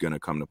he was going to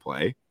come to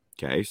play.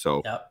 Okay.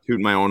 So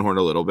tooting my own horn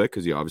a little bit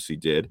because he obviously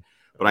did.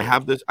 But I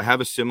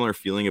have a similar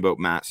feeling about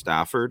Matt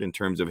Stafford in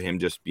terms of him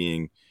just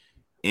being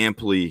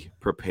amply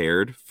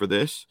prepared for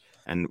this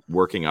and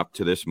working up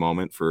to this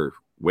moment for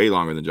way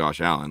longer than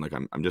Josh Allen. Like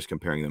I'm just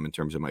comparing them in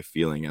terms of my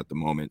feeling at the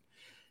moment.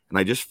 And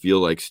I just feel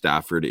like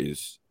Stafford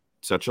is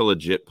such a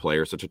legit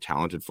player, such a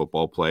talented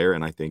football player.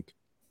 And I think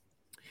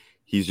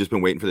he's just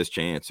been waiting for this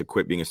chance to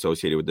quit being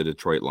associated with the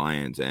Detroit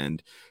Lions.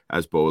 And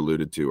as Bo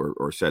alluded to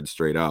or said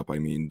straight up, I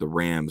mean, the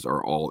Rams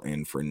are all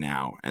in for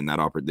now. And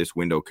this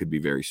window could be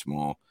very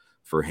small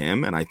for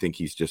him. And I think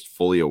he's just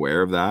fully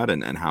aware of that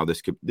and how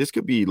this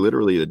could be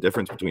literally the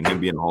difference between him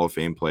being a Hall of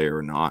Fame player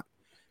or not.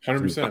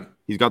 100%.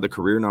 He's got the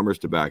career numbers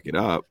to back it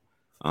up.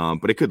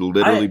 But it could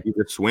literally be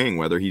the swing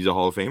whether he's a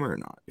Hall of Famer or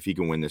not if he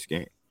can win this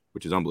game,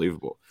 which is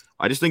unbelievable.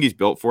 I just think he's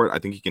built for it. I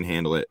think he can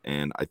handle it,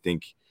 and I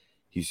think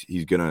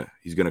he's gonna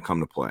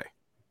come to play.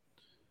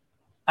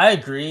 I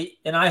agree,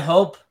 and I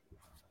hope.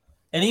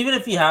 And even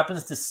if he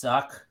happens to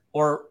suck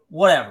or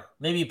whatever,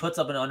 maybe he puts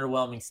up an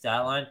underwhelming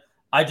stat line.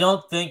 I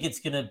don't think it's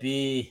gonna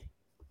be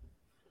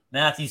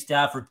Matthew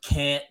Stafford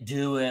can't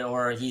do it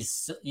or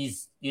he's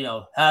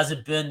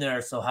hasn't been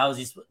there. So how is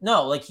he?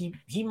 No, like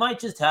he might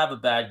just have a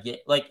bad game.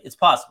 Like it's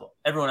possible.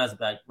 Everyone has a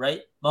bad,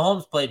 right?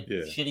 Mahomes played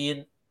shitty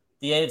in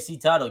the AFC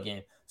title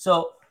game.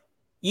 So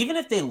even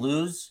if they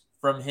lose,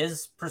 from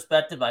his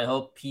perspective, I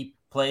hope he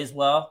plays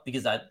well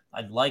because I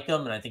like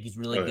him and I think he's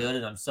really good.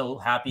 And I'm so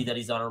happy that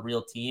he's on a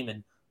real team.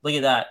 And look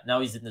at that.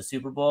 Now he's in the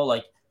Super Bowl.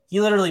 Like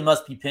he literally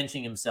must be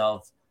pinching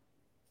himself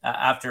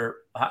after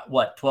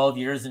 12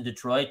 years in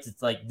Detroit.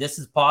 It's like, this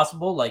is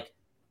possible. Like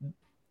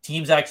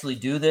teams actually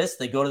do this.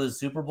 They go to the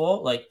Super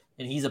Bowl, like,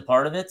 and he's a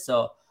part of it.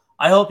 So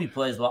I hope he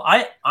plays well.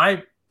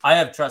 I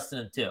have trust in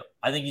him too.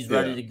 I think he's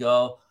ready to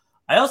go.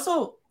 I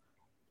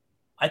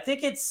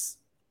think it's,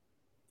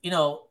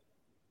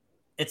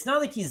 it's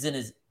not like he's in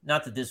his,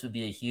 not that this would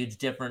be a huge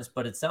difference,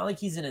 but it's not like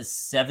he's in his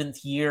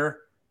 7th year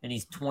and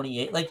he's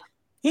 28. Like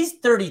he's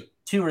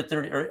 32 or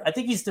 30, or I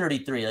think he's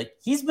 33. Like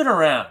he's been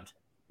around,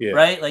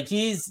 right? Like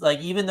he's like,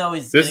 even though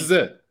he's, this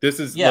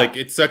is like,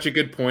 it's such a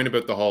good point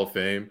about the Hall of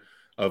Fame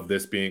of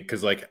this being,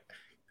 cause like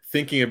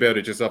thinking about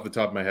it just off the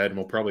top of my head, and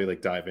we'll probably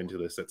like dive into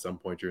this at some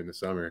point during the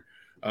summer.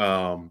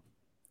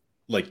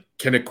 like,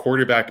 can a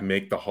quarterback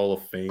make the Hall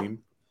of Fame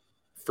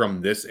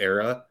from this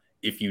era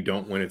if you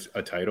don't win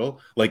a title?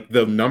 Like,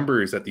 the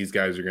numbers that these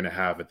guys are going to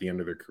have at the end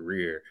of their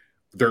career,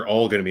 they're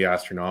all going to be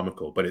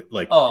astronomical. But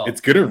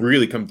it's going to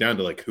really come down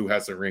to like who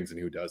has the rings and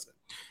who doesn't.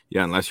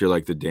 Yeah, unless you're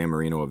like the Dan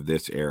Marino of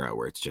this era,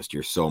 where it's just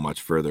you're so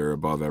much further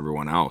above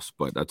everyone else.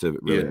 But that's a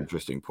really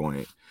interesting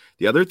point.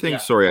 The other thing,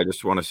 sorry, I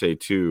just want to say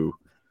too,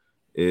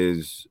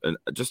 is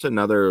just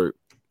another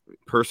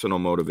personal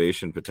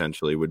motivation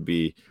potentially would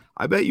be,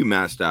 I bet you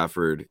Matt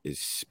Stafford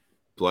is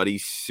bloody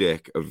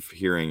sick of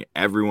hearing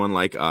everyone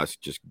like us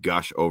just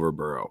gush over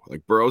Burrow.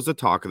 Like, Burrow's the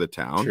talk of the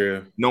town.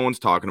 True. No one's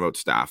talking about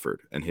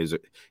Stafford and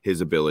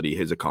his ability,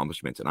 his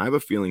accomplishments. And I have a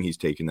feeling he's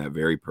taking that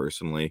very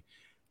personally.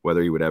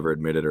 Whether he would ever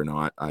admit it or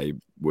not, I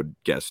would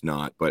guess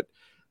not. But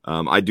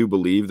I do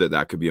believe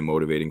that could be a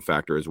motivating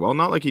factor as well.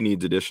 Not like he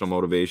needs additional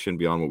motivation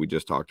beyond what we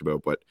just talked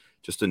about, but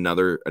just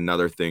another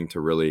thing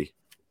to really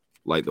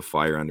light the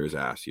fire under his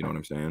ass. You know what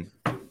I'm saying?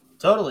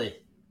 Totally.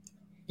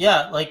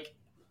 Yeah, like,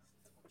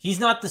 he's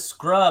not the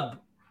scrub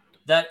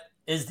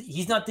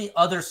he's not the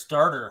other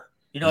starter.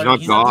 You know,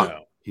 he's not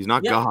God. He's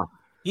not God.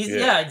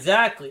 Yeah,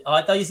 exactly. Oh,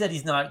 I thought you said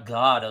he's not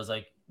God. I was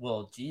like,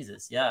 well,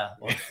 Jesus, yeah.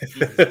 Well,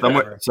 Jesus,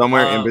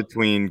 somewhere in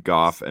between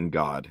Goff and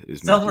God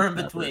is somewhere in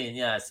between.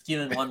 Yeah,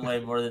 skewing one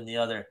way more than the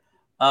other.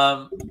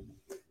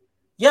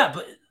 Yeah,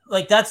 but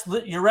like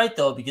you're right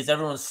though, because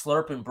everyone's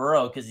slurping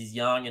Burrow because he's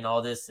young and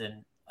all this,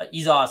 and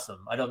he's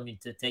awesome. I don't mean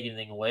to take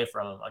anything away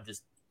from him.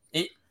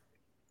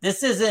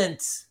 This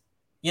isn't,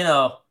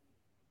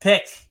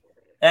 pick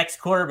X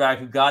quarterback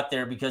who got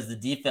there because the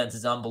defense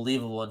is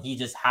unbelievable and he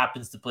just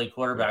happens to play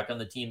quarterback on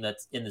the team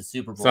that's in the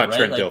Super Bowl. It's not right?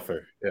 Trent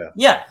Dilfer. Yeah.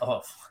 Yeah.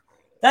 Oh,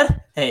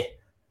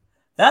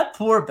 that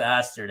poor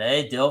bastard,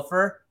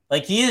 Dilfer.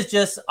 Like, he is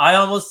just, I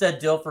almost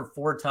said Dilfer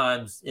 4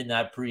 times in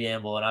that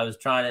preamble, and I was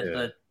trying to,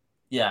 but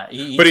yeah.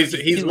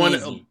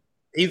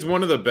 He's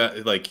one of the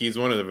best. Like, he's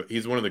one of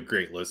the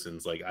great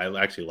listens. Like, I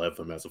actually love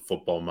him as a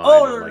football mind,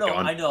 on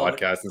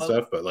podcasts and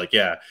stuff. But like,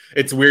 yeah,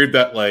 it's weird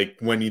that like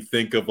when you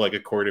think of like a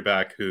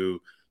quarterback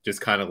who just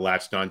kind of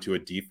latched onto a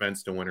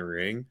defense to win a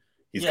ring,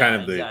 he's kind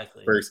of the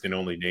first and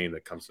only name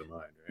that comes to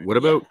mind. Right? What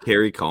about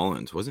Kerry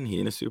Collins? Wasn't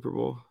he in a Super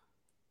Bowl?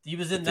 He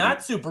was in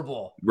that Super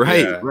Bowl.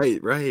 Right.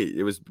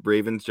 It was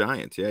Ravens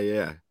Giants.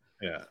 Yeah.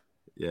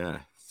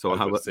 So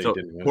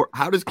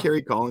how does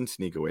Kerry Collins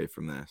sneak away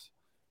from this?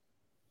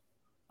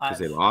 Because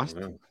they lost?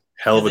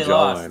 Hell of a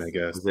jawline, I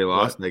guess. They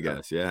lost, I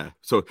guess, yeah.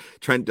 So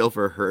Trent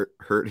Dilfer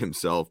hurt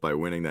himself by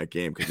winning that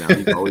game because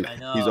now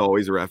he's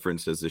always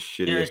referenced as the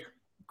shittiest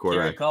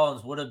quarterback. Kerry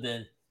Collins would have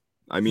been.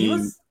 I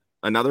mean,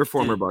 another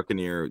former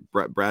Buccaneer,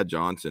 Brad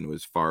Johnson,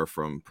 was far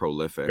from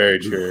prolific. Very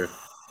true.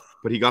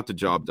 But he got the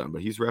job done.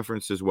 But he's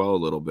referenced as well a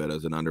little bit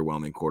as an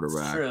underwhelming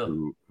quarterback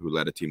who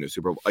led a team to the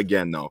Super Bowl.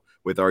 Again, though,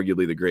 with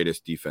arguably the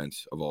greatest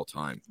defense of all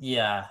time.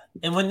 Yeah.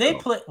 And when they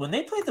played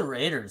the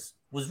Raiders,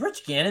 was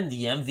Rich Gannon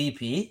the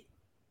MVP?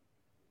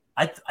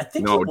 I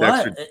think no, he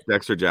was.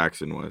 Dexter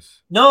Jackson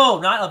was. No,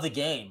 not of the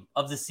game,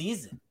 of the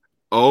season.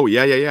 Oh,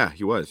 yeah.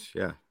 He was,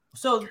 yeah.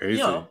 So,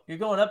 you're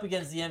going up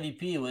against the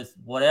MVP with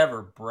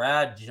whatever,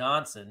 Brad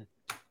Johnson.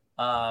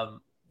 And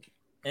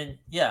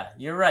yeah,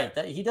 you're right.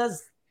 That he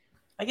does.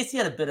 I guess he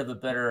had a bit of a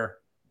better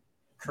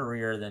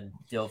career than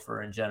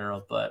Dilfer in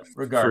general, but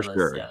regardless, for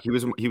sure. Yeah. He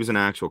was an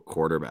actual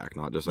quarterback,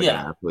 not just like an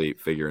athlete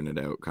figuring it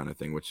out kind of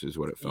thing, which is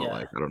what it felt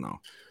like. I don't know.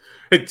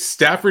 It's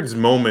Stafford's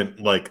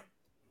moment, like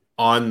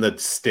on the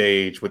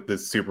stage with the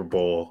Super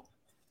Bowl,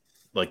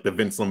 like the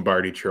Vince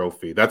Lombardi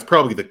Trophy. That's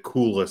probably the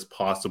coolest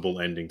possible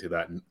ending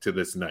to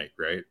this night,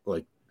 right?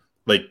 Like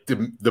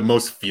the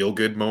most feel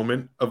good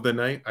moment of the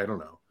night. I don't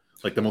know.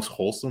 Like the most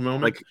wholesome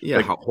moment,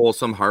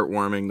 wholesome,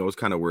 heartwarming, those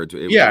kind of words.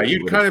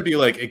 You'd kind of be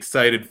like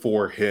excited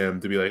for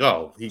him to be like,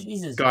 oh,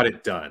 he got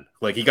it done.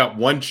 Like he got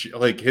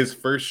his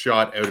first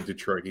shot out of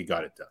Detroit, he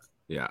got it done.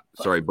 Yeah.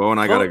 Sorry, Bo and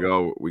I gotta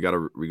go. We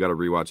gotta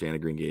rewatch Anne of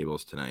Green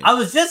Gables tonight. I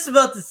was just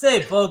about to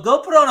say, Bo,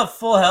 go put on a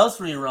Full House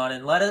rerun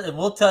and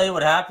we'll tell you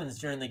what happens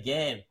during the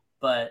game.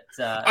 But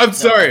I'm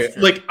sorry,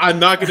 like I'm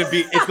not gonna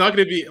be. It's not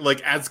gonna be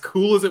like as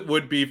cool as it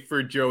would be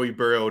for Joey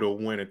Burrow to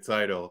win a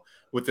title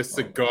with a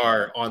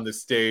cigar on the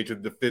stage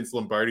with the Vince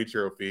Lombardi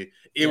Trophy.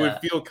 It would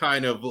feel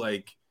kind of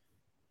like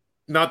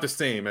not the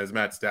same as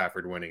Matt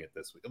Stafford winning it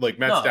this week. Like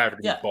Matt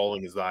Stafford is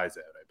bawling his eyes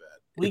out. I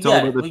bet it's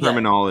all about the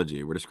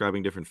terminology. We're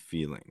describing different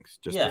feelings.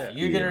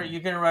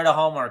 You're gonna write a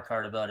Hallmark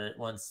card about it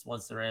once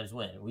the Rams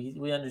win.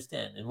 We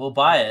understand, and we'll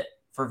buy it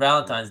for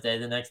Valentine's Day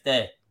the next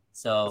day.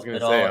 So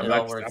I'm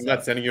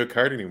not sending you a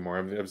card anymore.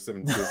 I'm just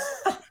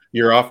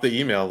you're off the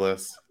email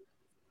list.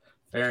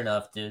 Fair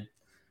enough, dude.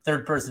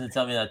 Third person to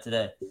tell me that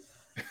today.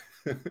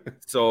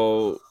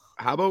 So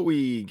how about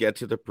we get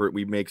to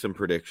we make some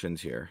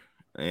predictions here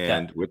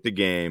and with the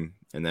game,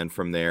 and then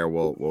from there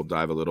we'll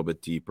dive a little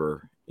bit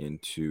deeper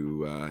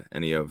into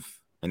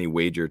any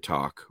wager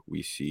talk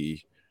we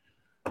see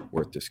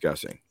worth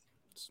discussing.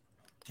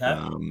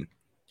 Okay.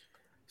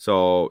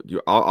 So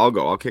I'll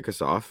go. I'll kick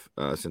us off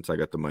since I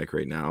got the mic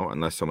right now,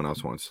 unless someone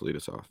else wants to lead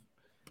us off.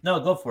 No,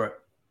 go for it.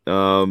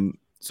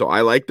 So I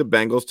like the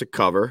Bengals to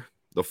cover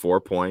the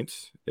 4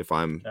 points if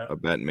I'm a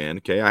bet man.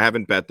 Okay, I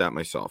haven't bet that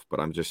myself, but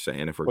I'm just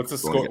saying if we're What's the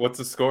score? What's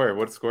the score?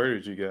 What score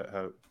did you get?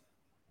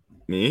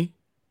 Me?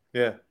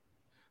 Yeah.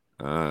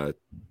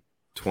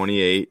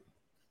 28-23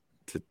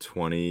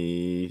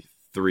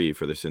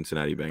 for the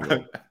Cincinnati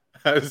Bengals.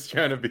 I was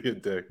trying to be a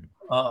dick.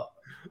 So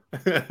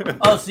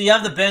you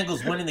have the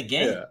Bengals winning the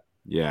game?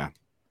 Yeah. Okay.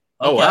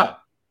 Oh wow.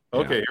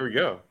 Okay, here we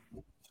go.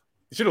 You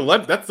should have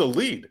led. That's the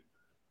lead.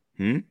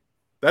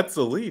 That's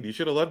the lead. You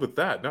should have led with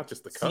that, not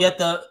just the cover. You get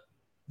the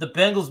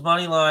Bengals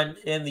money line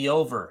in the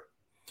over.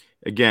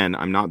 Again,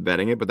 I'm not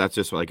betting it, but that's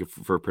just like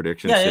for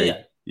prediction's sake.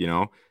 You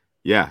know?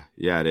 Yeah,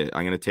 it is.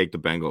 I'm gonna take the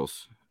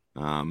Bengals.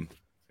 I'm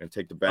gonna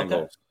take the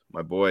Bengals.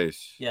 My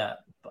boys. Yeah,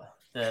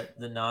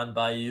 the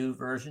non-Bayou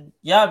version.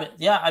 Yeah,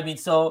 I mean,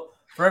 so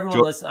for everyone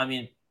listening, I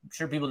mean, I'm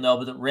sure people know,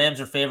 but the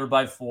Rams are favored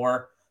by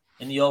 4,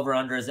 and the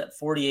over/under is at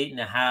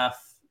 48.5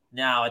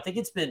 now. I think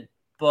it's been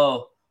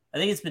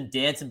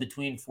dancing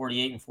between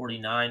 48 and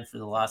 49 for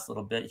the last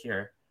little bit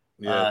here.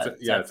 Yeah,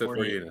 it's at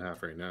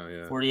 48.5 right now.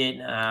 Yeah,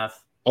 48.5.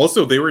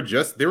 Also, they were up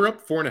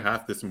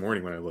 4.5 this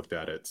morning when I looked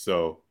at it.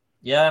 So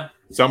yeah,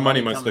 some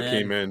money must have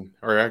came in,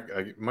 or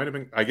I might have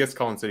been. I guess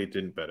Colin said he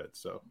didn't bet it,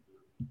 so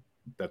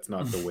that's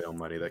not the whale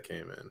money that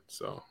came in.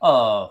 So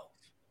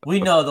we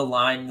know the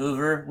line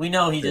mover. We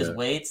know he just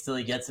waits till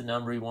he gets the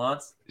number he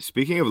wants.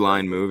 Speaking of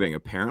line moving,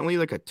 apparently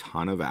like a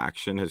ton of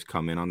action has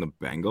come in on the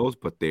Bengals,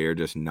 but they're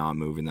just not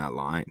moving that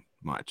line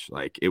much.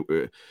 Like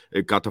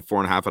it got to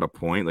 4.5 at a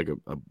point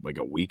like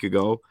a week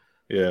ago.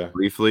 Yeah,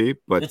 briefly,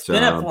 but it's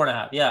been at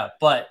 4.5. Yeah,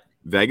 but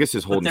Vegas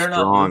is holding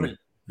strong.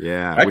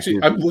 Yeah,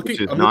 actually, I'm looking.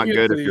 Which is not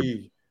good if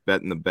you're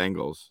betting the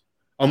Bengals.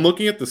 I'm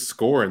looking at the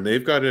score, and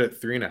they've got it at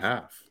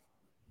 3.5.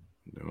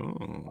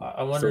 No,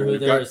 I wonder who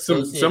they're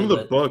associated some of the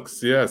with.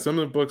 books. Yeah, some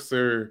of the books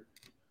are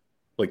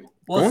like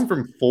going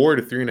from 4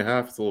 to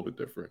 3.5. It's a little bit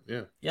different.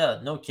 Yeah,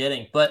 no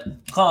kidding. But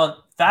Colin,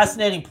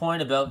 fascinating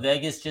point about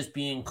Vegas just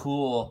being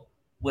cool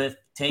with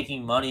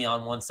taking money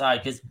on one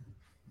side because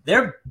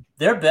they're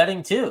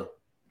betting too,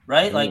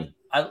 right? Like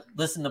I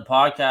listen to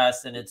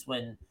podcasts, and it's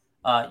when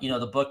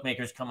the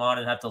bookmakers come on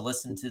and have to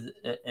listen to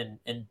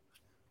and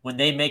when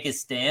they make a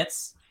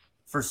stance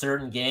for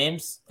certain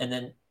games, and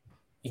then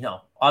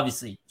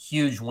obviously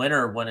huge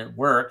winner when it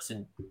works,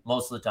 and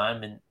most of the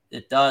time, and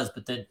it does.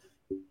 But then,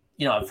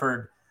 I've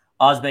heard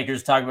odds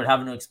makers talk about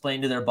having to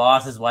explain to their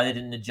bosses why they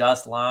didn't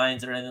adjust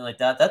lines or anything like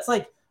that. That's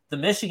like the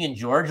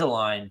Michigan-Georgia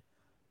line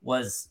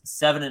was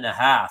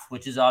 7.5,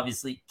 which is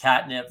obviously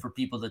catnip for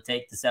people to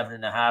take the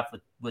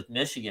 7.5 with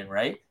Michigan,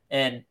 right?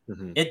 And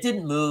it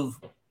didn't move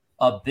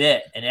a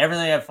bit. And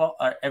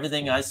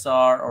everything I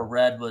saw or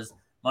read was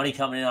money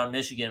coming in on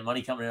Michigan.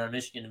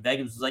 And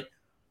Vegas was like,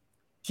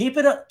 keep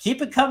it up,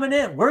 keep it coming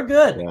in. We're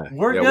good.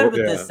 We're good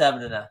with this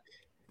 7.5.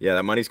 Yeah,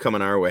 that money's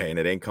coming our way, and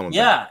it ain't coming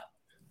back.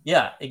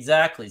 Yeah,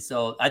 exactly.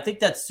 So I think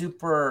that's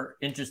super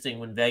interesting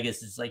when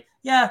Vegas is like,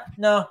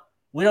 no,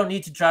 we don't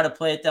need to try to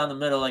play it down the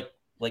middle. Like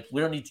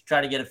we don't need to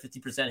try to get a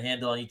 50%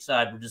 handle on each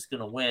side. We're just going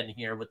to win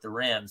here with the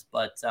Rams.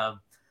 But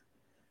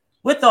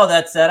with all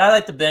that said, I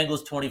like the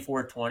Bengals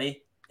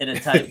 24-20 in a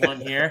tight one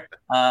here.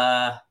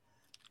 I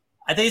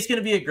think it's going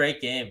to be a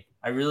great game.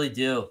 I really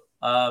do.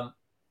 I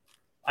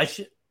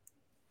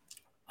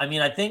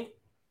think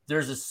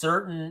there's a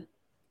certain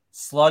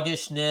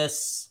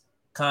sluggishness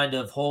kind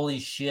of holy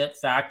shit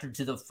factor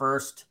to the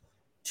first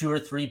 2 or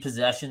 3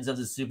 possessions of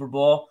the Super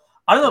Bowl.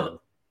 I don't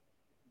know.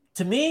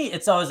 To me,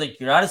 it's always like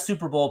you're at a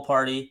Super Bowl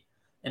party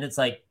and it's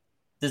like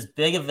this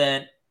big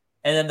event,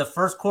 and then the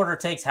first quarter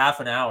takes half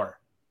an hour.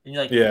 And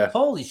you're like,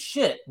 holy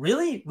shit,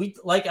 really?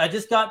 I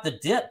just got the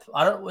dip.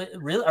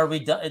 Are we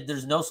done?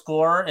 There's no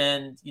score,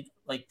 and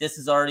this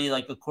is already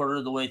like a quarter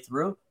of the way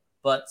through.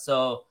 But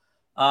so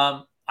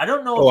I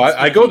don't know.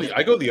 I go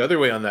the other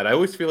way on that. I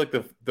always feel like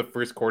the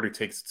first quarter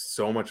takes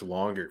so much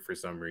longer for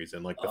some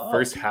reason. Like the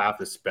first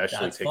half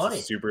especially takes a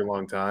super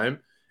long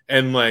time.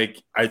 And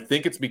I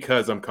think it's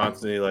because I'm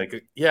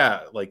constantly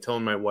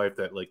telling my wife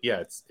that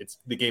it's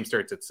the game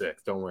starts at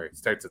 6. Don't worry, it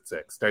starts at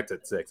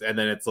 6. And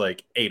then it's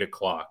 8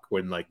 o'clock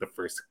when the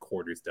first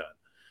quarter's done.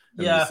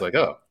 And I'm just like,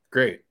 oh,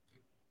 great.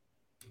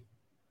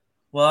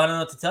 Well, I don't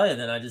know what to tell you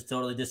then. I just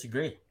totally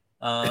disagree.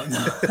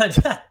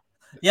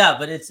 Yeah,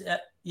 but it's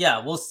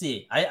we'll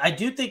see. I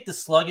do think the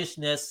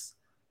sluggishness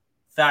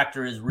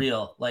factor is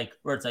real.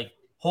 Where it's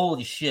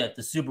holy shit,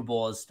 the Super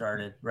Bowl has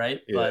started,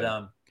 right?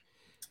 Yeah.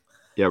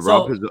 But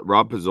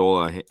Rob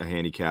Pizzola, a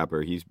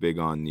handicapper, he's big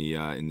on the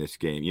in this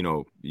game.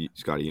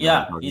 Scotty.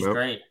 He's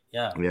great.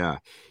 Yeah.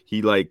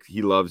 He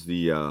loves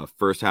the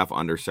first half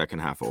under, second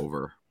half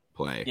over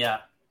play. Yeah.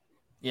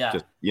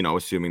 Just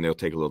assuming they'll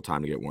take a little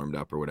time to get warmed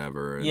up or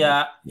whatever.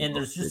 And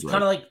there's just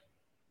kind of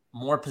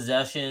more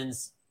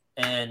possessions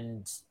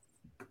and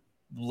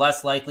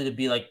less likely to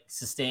be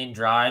sustained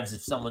drives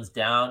if someone's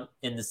down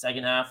in the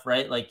second half,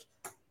 right?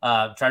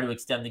 Try to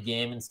extend the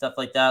game and stuff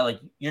like that.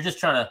 You're just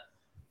trying to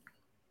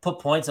put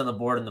points on the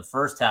board in the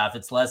first half.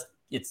 It's less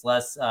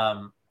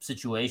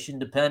situation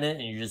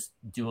dependent, and you're just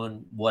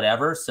doing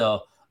whatever.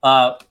 So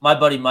my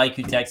buddy Mike,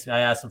 who texted me,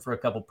 I asked him for a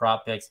couple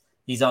prop picks.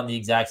 he's on the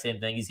exact same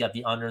thing. He's got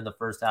the under in the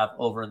first half,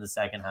 over in the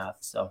second half.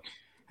 So,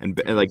 and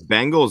like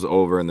Bengals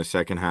over in the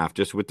second half,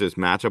 just with this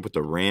matchup with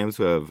the Rams,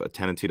 who have a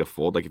tendency to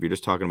fold. Like if you're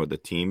just talking about the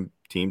team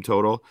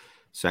total,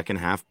 second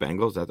half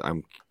Bengals.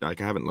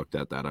 I haven't looked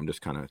at that. I'm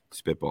just kind of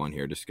spitballing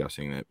here,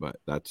 discussing it, but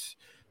that's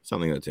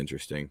something that's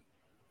interesting.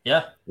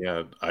 yeah,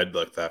 I'd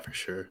like that for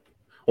sure.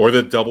 Or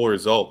the double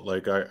result,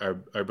 like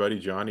our buddy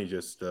Johnny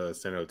just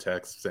sent out a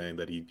text saying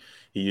that he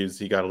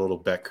got a little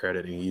bet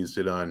credit and he used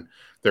it on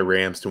the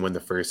Rams to win the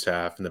first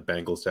half and the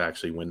Bengals to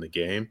actually win the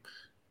game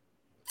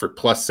for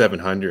plus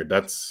 700.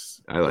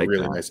 That's I like a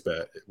really that. nice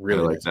bet. I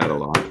Really like nice that bet. a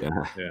lot.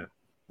 Yeah.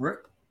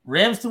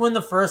 Rams to win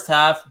the first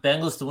half,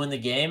 Bengals to win the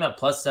game at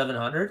plus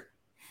 700.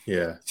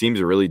 Yeah. Seems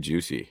really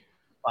juicy.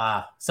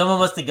 Wow, someone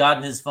must have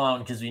gotten his phone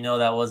because we know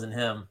that wasn't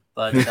him.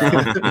 But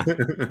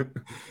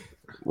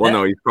Well,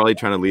 no, he's probably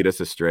trying to lead us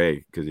astray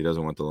because he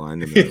doesn't want the line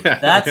to move.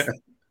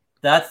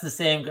 that's the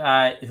same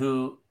guy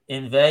who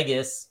in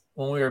Vegas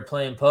when we were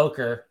playing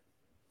poker,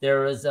 there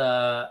was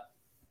an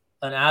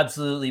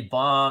absolutely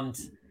bombed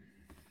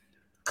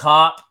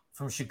cop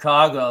from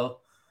Chicago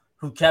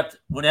who kept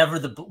whenever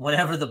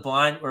the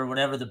blind or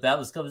whenever the bet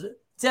was coming,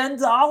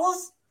 $10.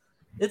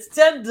 It's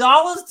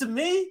 $10 to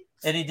me,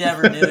 and he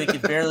never knew. He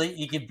could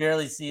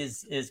barely see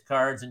his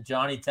cards. And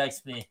Johnny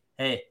texts me,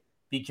 "Hey,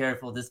 be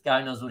careful. This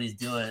guy knows what he's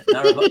doing."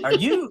 Are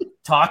you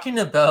talking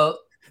about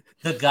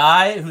the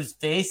guy whose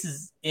face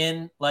is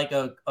in like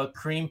a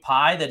cream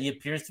pie that he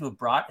appears to have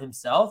brought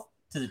himself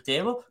to the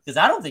table? Because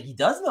I don't think he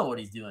does know what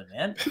he's doing,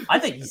 man. I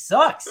think he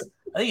sucks.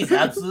 I think he's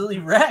absolutely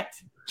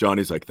wrecked.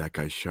 Johnny's like, that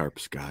guy's sharp,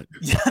 Scott.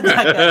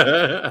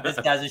 Yeah, this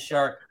guy's a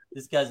shark.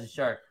 This guy's a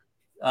shark.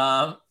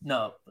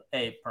 No,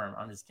 hey, Perm,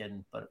 I'm just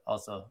kidding, but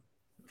also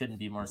couldn't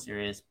be more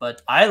serious.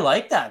 But I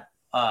like that.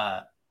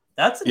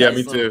 That's a nice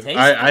me too.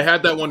 I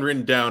had that one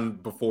written down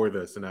before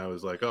this, and I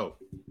was like, oh,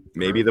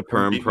 maybe the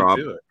perm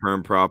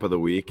prop of the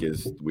week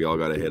is we all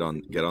got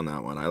to get on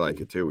that one. I like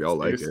it too. We all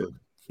like it.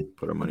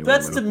 Put our money.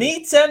 Bets to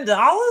me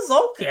 $10.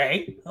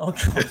 Okay.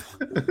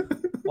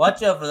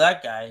 Watch out for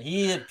that guy.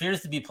 He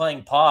appears to be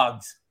playing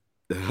Pogs.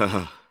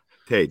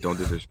 Hey, don't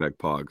disrespect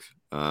Pogs.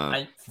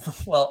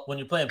 Well, when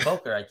you're playing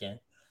poker, I can.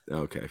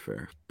 Okay,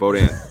 fair.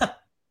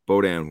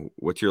 Bodan,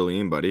 what's your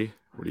lean, buddy?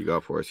 What do you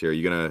got for us here? Are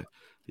you gonna?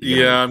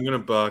 I'm gonna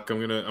buck.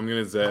 I'm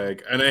gonna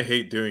zag, and I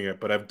hate doing it,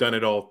 but I've done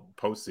it all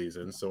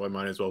postseason, so I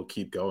might as well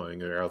keep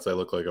going, or else I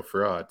look like a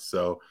fraud.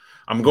 So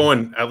I'm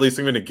going. At least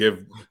I'm gonna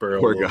give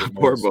Burrow.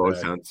 Poor Bo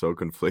sounds so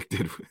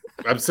conflicted.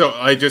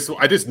 I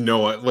just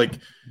know it. Like,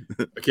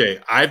 okay,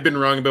 I've been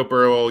wrong about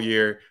Burrow all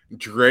year.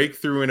 Drake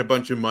threw in a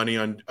bunch of money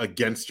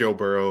against Joe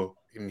Burrow,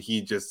 and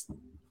he just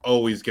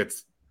always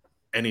gets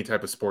any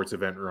type of sports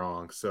event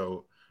wrong.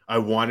 So I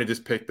want to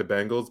just pick the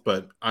Bengals,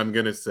 but I'm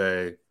gonna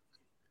say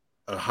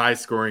a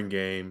high-scoring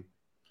game.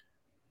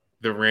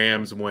 The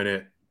Rams win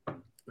it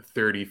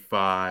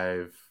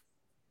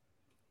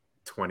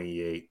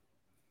 35-28.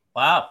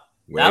 Wow.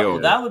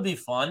 That would be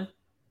fun.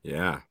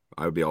 Yeah,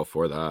 I would be all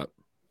for that.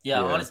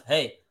 Yeah. Honestly,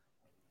 hey.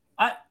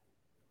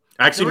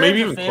 Actually, maybe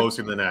even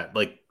closer than that,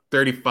 like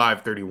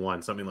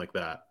 35-31, something like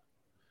that.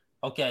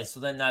 Okay, so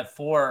then that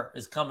 4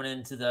 is coming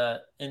into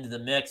the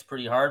mix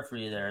pretty hard for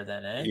you there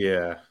then, eh?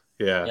 Yeah.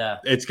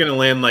 It's gonna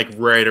land like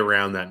right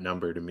around that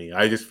number to me.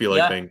 I just feel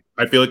like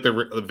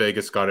the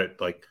Vegas got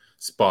it like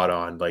spot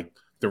on. Like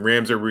the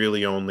Rams are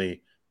really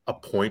only a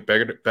point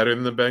better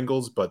than the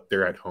Bengals, but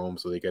they're at home,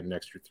 so they get an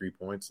extra 3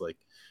 points. Like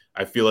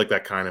I feel like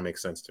that kind of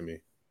makes sense to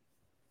me.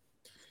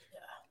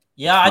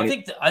 Yeah, I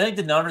think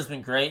the number's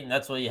been great, and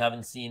that's why you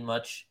haven't seen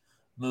much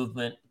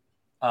movement,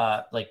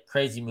 like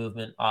crazy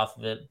movement off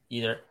of it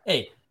either.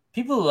 Hey,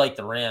 people who like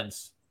the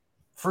Rams,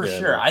 for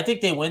sure. I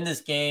think they win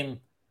this game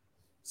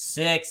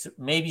 6,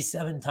 maybe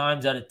 7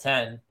 times out of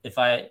 10.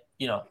 But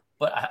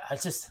I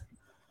just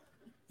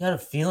got a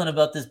feeling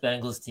about this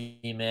Bengals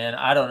team, man.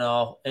 I don't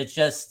know. It's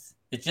just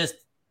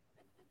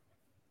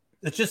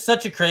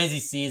such a crazy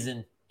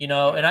season,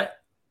 and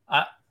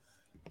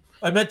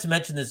I meant to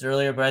mention this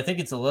earlier, but I think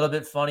it's a little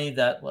bit funny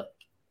that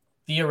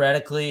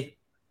theoretically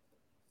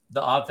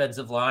the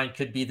offensive line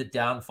could be the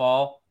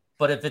downfall,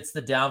 but if it's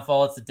the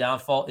downfall, it's the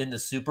downfall in the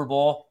Super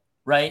Bowl,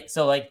 right?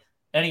 So like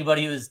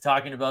anybody who's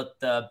talking about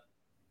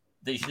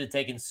they should have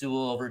taken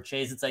Sewell over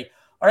Chase, it's like,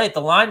 all right, the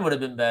line would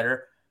have been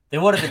better. They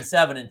would have been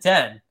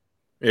 7-10,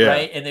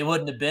 right? And they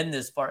wouldn't have been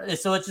this far.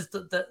 So it's just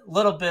the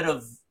little bit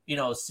of,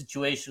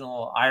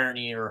 situational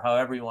irony, or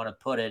however you want to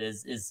put it,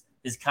 is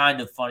kind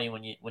of funny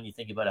when you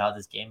think about how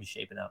this game is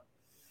shaping up.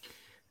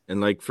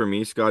 And like for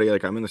me, Scotty,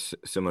 like I'm in a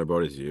similar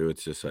boat as you.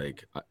 It's just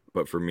like,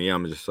 but for me,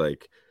 I'm just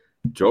like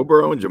Joe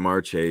Burrow and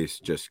Jamar Chase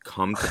just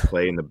come to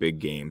play in the big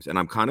games, and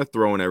I'm kind of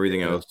throwing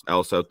everything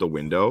else out the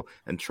window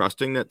and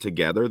trusting that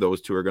together those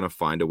two are going to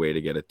find a way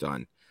to get it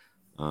done.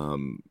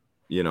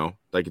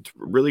 Like it's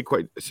really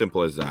quite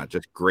simple as that.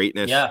 Just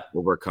greatness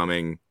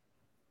overcoming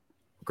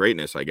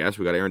greatness, I guess.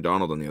 We got Aaron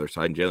Donald on the other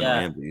side and Jalen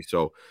Ramsey.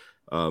 So,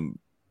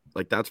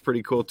 like that's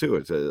pretty cool too.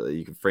 It's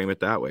you can frame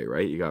it that way,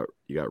 right? You got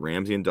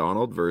Ramsey and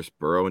Donald versus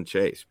Burrow and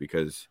Chase,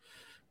 because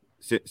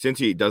since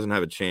he doesn't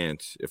have a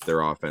chance if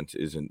their offense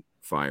isn't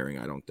firing,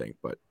 I don't think,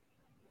 but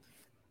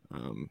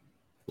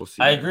we'll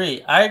see. I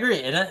agree.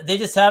 And they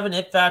just have an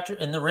it factor,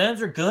 and the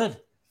Rams are good.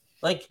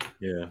 Like,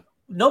 Yeah.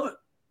 no,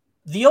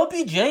 the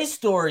OBJ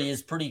story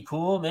is pretty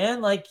cool,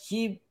 man. Like,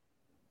 he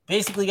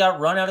basically got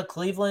run out of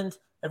Cleveland.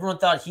 Everyone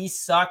thought he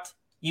sucked,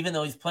 even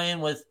though he's playing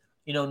with,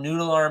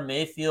 Noodle Arm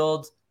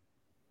Mayfield,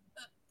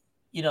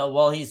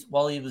 while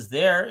he was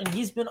there, and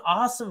he's been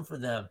awesome for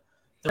them.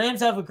 The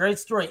Rams have a great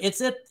story.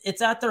 It's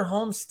at their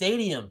home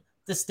stadium.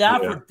 The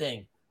Stafford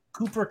thing.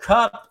 Cooper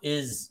Kupp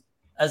is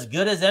as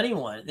good as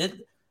anyone.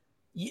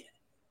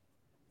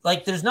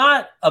 There's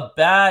not a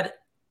bad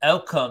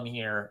outcome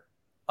here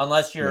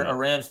unless you're a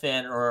Rams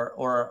fan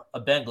or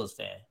a Bengals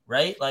fan,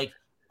 right? Like,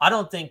 I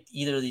don't think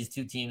either of these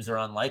two teams are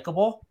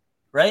unlikable,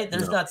 right?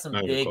 There's not some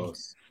big.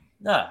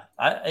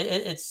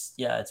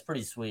 It's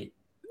pretty sweet.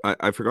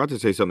 I forgot to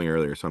say something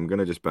earlier, so I'm going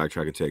to just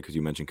backtrack and say, because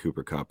you mentioned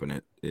Cooper Kupp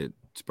and it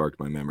sparked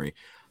my memory.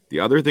 The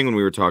other thing when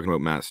we were talking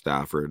about Matt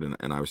Stafford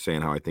and I was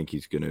saying how I think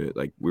he's going to,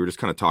 we were just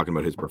kind of talking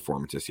about his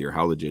performance this year,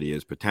 how legit he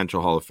is,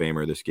 potential Hall of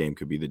Famer. This game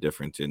could be the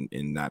difference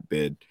in that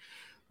bid.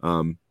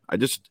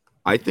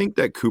 I think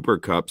that Cooper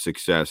Kupp's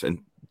success, and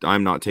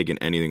I'm not taking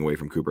anything away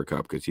from Cooper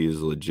Kupp because he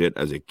is legit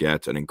as it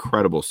gets, an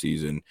incredible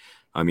season.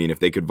 I mean, if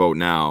they could vote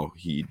now,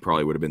 he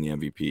probably would have been the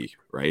MVP,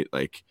 right?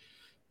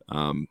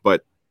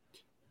 But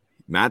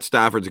Matt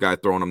Stafford's the guy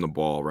throwing him the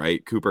ball,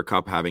 right? Cooper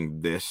Kupp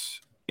having this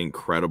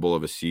incredible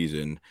of a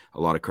season, a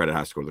lot of credit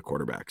has to go to the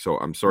quarterback. So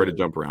I'm sorry to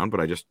jump around,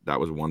 but that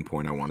was one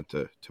point I wanted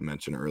to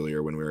mention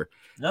earlier when we were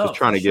just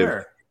trying to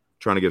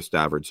give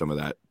Stafford some of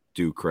that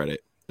due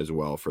credit as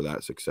well for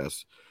that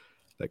success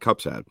that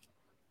Kupp's had.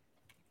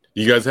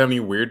 You guys have any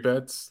weird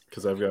bets?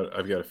 Because I've got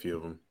a few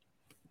of them.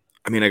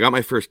 I mean, I got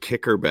my first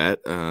kicker bet.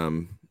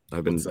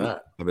 I've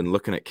been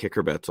looking at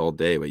kicker bets all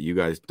day, but you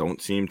guys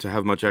don't seem to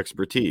have much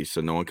expertise,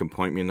 so no one can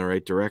point me in the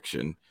right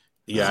direction.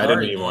 Yeah, I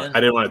didn't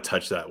want to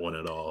touch that one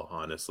at all,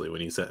 honestly.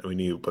 When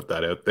you put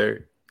that out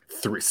there,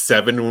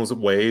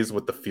 7 ways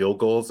with the field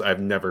goals. I've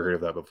never heard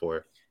of that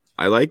before.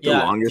 I like the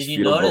longest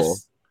field goal.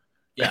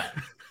 Yeah,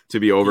 to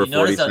be over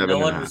 47. No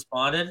one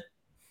responded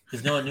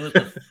because no one knew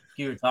what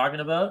you were talking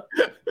about.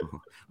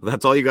 Well,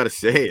 that's all you got to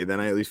say. Then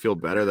I at least feel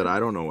better that I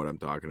don't know what I'm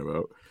talking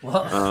about.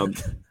 Well,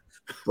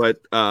 but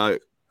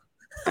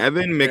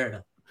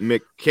Evan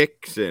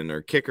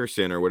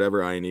Kickerson or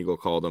whatever Ian Eagle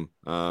called him.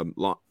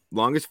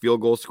 Longest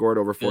field goal scored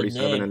over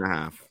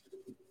 47.5.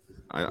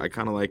 I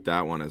kind of like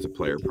that one as a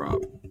player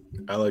prop.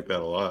 I like that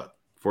a lot.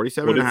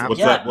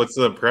 47.5. What's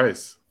the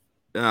price?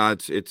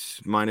 It's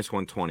minus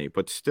 120,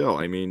 but still,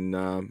 I mean,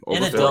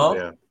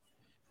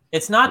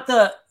 it's not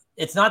the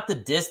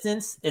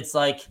distance. It's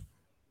like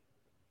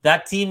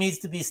that team needs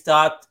to be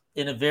stopped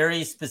in a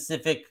very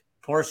specific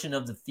portion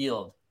of the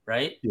field,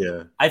 right?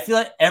 Yeah. I feel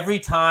like every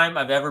time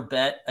I've ever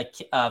bet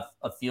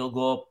a field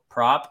goal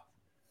prop,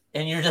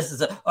 and you're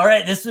just all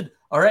right, this would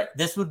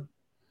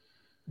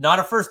not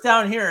a first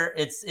down here.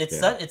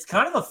 It's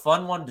kind of a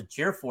fun one to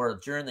cheer for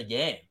during the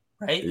game,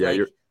 right?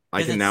 Yeah,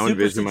 I can now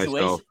envision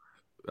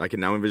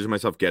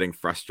myself getting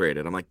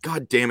frustrated. I'm like,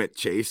 God damn it,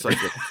 Chase! Like,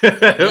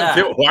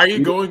 why are you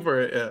going for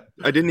it? Yeah.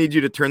 I didn't need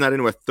you to turn that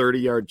into a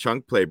 30-yard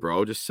chunk play,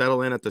 bro. Just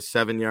settle in at the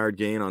 7-yard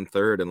gain on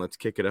third and let's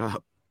kick it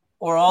up.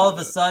 Or all of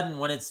a sudden,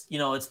 when it's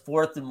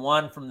 4th and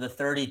 1 from the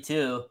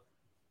 32,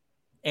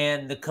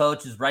 and the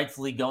coach is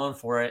rightfully going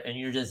for it, and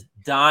you're just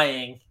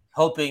dying,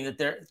 hoping that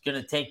they're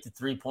going to take the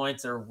 3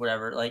 points or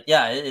whatever.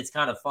 It's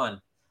kind of fun.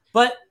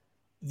 But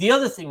the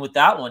other thing with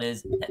that one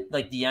is,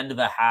 the end of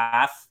a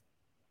half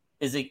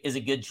is a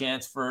good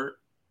chance for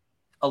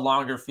a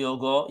longer field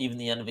goal, even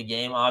the end of a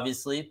game,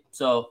 obviously.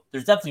 So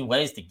there's definitely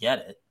ways to get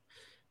it.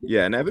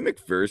 Yeah, and Evan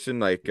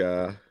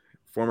McPherson,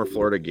 former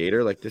Florida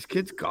Gator, this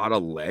kid's got a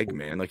leg,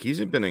 man. He's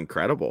been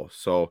incredible.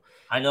 So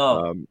I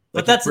know,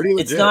 but that's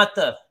not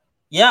the.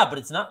 Yeah, but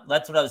it's not.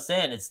 That's what I was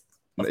saying. It's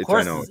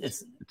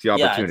the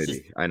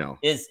opportunity. I know.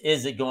 Is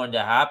it going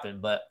to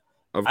happen? But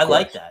I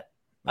like that.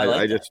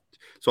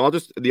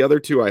 The other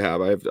two I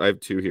have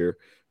two here,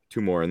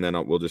 2 more, and then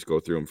we'll just go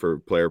through them for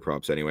player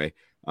props anyway.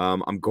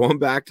 I'm going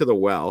back to the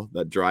well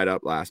that dried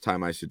up last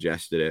time I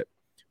suggested it,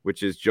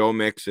 which is Joe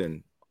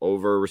Mixon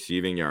over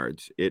receiving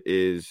yards. It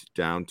is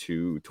down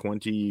to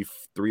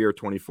 23 or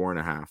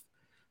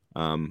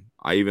 24.5.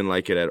 I even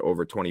like it at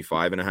over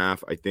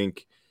 25.5. I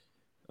think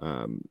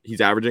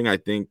he's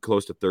averaging,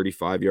 close to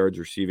 35 yards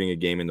receiving a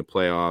game in the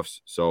playoffs.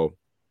 So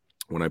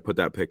when I put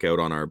that pick out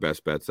on our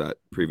best bets that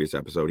previous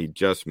episode, he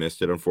just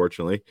missed it,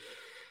 unfortunately.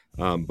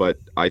 But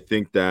I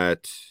think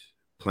that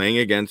playing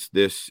against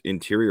this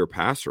interior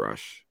pass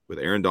rush with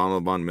Aaron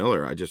Donald, Von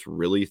Miller, I just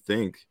really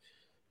think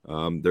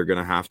they're going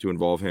to have to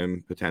involve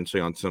him potentially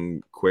on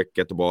some quick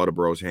get the ball out of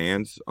Burrow's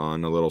hands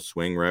on a little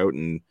swing route,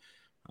 and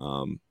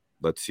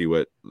let's see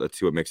what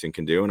Mixon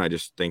can do. And I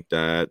just think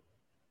that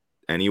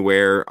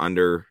anywhere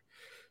under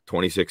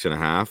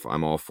 26.5,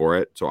 I'm all for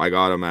it. So I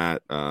got him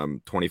at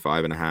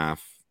 25.5,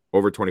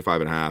 over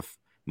 25.5,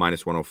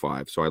 minus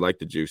 105. So I like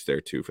the juice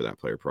there too for that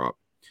player prop.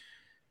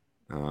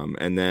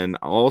 And then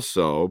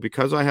also,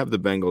 because I have the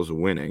Bengals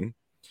winning,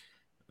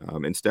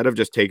 Instead of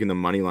just taking the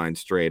money line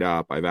straight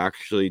up, I've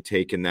actually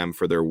taken them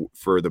for the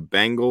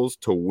Bengals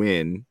to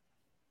win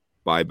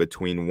by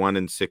between 1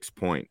 and 6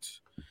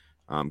 points.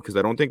 Because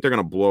I don't think they're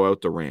going to blow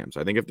out the Rams.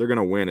 I think if they're going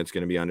to win, it's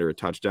going to be under a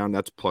touchdown.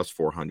 That's plus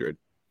 400.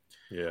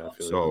 Yeah.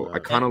 So I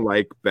kind of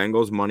like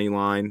Bengals money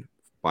line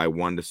by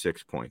 1 to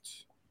 6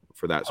 points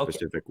for that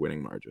specific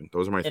winning margin.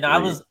 Those are my three.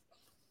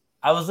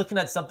 I was looking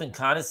at something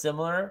kind of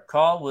similar.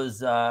 Call was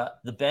the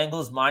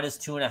Bengals minus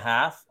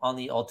 2.5 on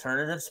the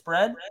alternative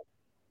spread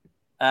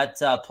at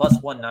plus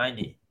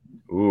 190.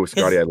 Ooh,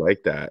 Scotty, I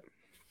like that.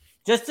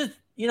 Just to,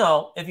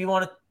 if you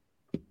want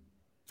to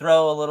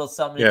throw a little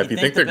something, if you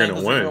think they're going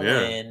to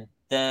win,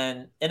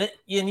 then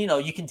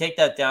you can take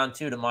that down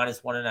too to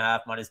minus 1.5,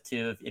 minus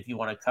 2 if you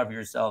want to cover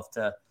yourself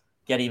to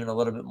get even a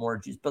little bit more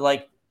juice. But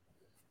like,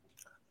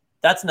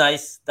 that's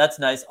nice. That's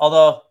nice.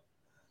 Although,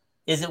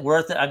 is it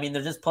worth it? I mean,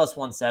 they're just plus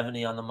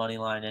 170 on the money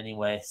line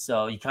anyway,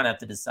 so you kind of have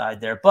to decide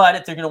there. But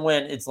if they're going to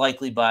win, it's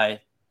likely by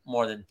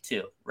more than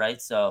 2,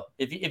 right? So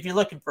if you're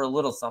looking for a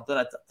little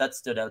something, that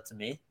stood out to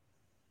me.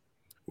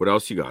 What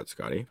else you got,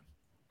 Scotty?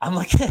 I'm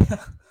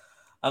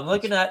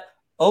looking at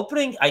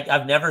opening.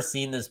 I've never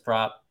seen this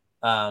prop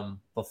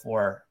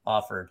before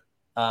offered.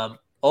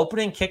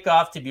 Opening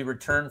kickoff to be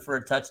returned for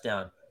a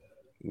touchdown.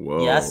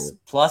 Whoa. Yes,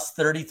 plus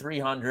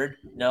 3,300.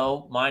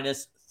 No,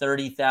 minus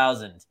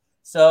 30,000.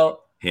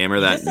 So hammer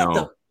that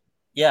no.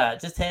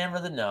 Just hammer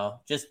the no.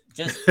 Just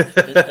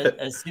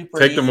a super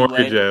take the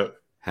mortgage out.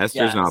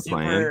 Hester's not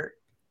playing.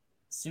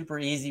 Super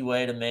easy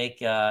way to make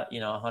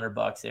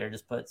 $100 there.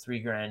 Just put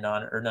 $3,000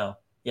 on it, or no,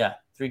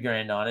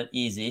 $3,000 on it.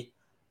 Easy.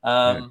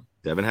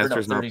 Devin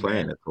Hester's not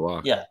playing. $30,000. It's a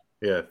lock. Yeah,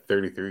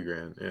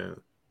 $33,000. Yeah,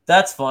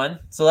 that's fun.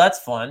 So that's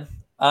fun.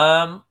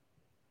 I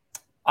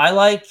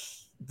like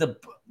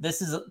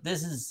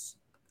this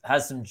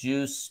has some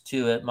juice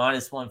to it,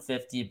 minus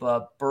 150,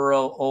 but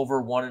Burrow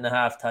over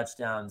 1.5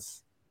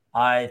 touchdowns.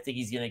 I think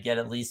he's going to get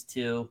at least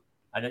 2.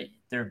 I know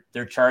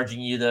they're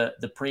charging you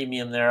the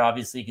premium there,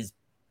 obviously, because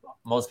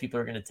most people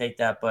are going to take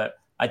that, but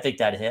I think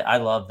that hit. I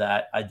love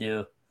that. I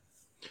do.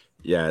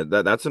 Yeah,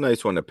 that's a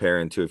nice one to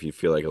pair into if you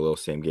feel like a little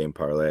same game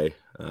parlay.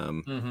 Yeah,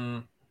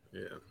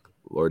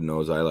 Lord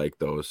knows I like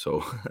those,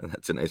 so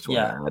that's a nice one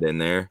to add in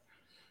there.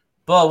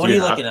 Bo, what are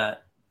you looking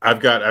at? I've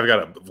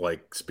got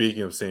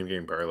speaking of same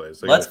game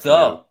parlays. Let's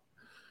go.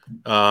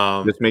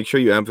 Just make sure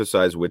you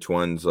emphasize which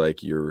ones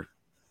or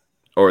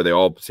are they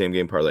all same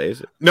game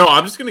parlays? No,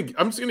 I'm just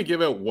gonna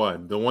give out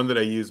one. The one that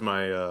I use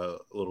my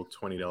little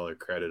 $20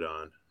 credit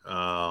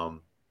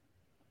on.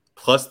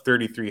 Plus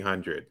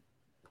 3,300.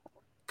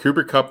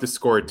 Cooper Kupp to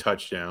score a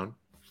touchdown.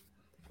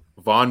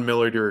 Von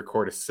Miller to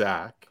record a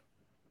sack.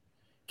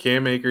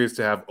 Cam Akers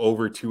to have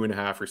over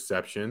 2.5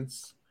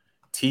 receptions.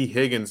 T.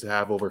 Higgins to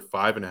have over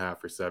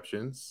 5.5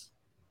 receptions.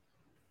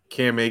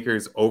 Cam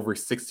Akers over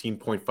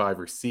 16.5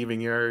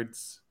 receiving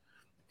yards.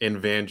 And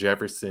Van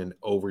Jefferson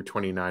over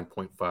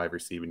 29.5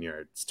 receiving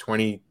yards.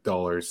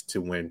 $20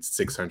 to win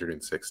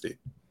 660.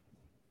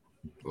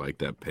 Like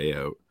that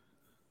payout.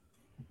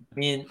 I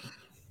mean,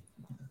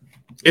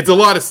 it's a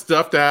lot of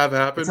stuff to have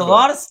happen. It's a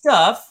lot of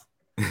stuff.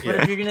 But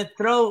if you're gonna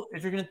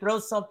throw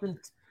something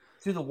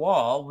to the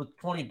wall with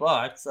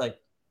 $20, like,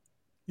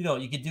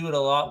 you could do it a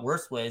lot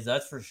worse ways.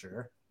 That's for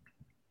sure.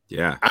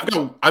 Yeah,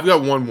 I've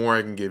got one more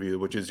I can give you,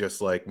 which is just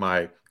like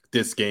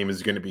this game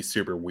is going to be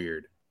super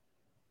weird.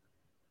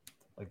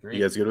 Agreed.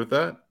 You guys good with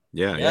that?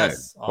 Yeah.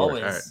 Yes, yeah,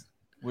 always. Right.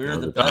 We're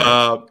the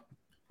better.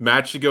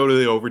 Match to go to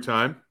the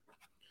overtime.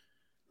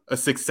 A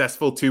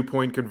successful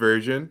 2-point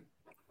conversion.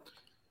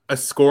 A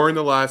score in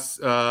the last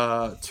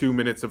 2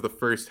 minutes of the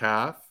first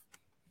half.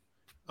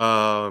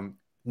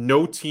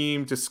 No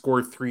team to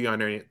score three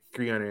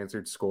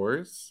unanswered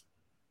scores.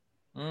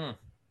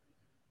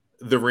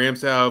 The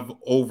Rams have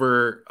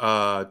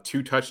over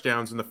 2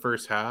 touchdowns in the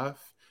first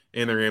half,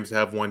 and the Rams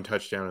have 1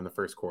 touchdown in the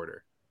first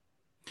quarter.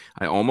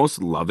 I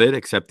almost love it,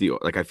 except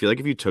I feel like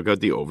if you took out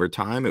the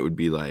overtime, it would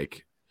be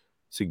like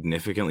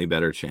significantly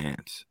better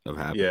chance of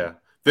happening. Yeah,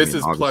 this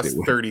is plus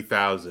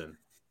 30,000,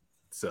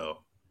 so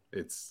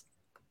it's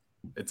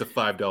a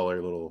 $5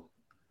 little.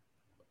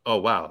 Oh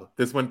wow,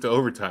 this went to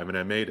overtime and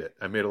I made it.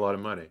 I made a lot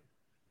of money.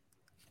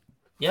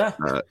 Yeah,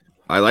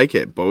 I like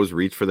it. Bo's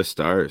reach for the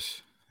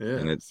stars. Yeah,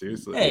 and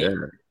seriously. Hey,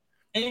 yeah.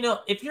 And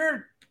if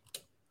you're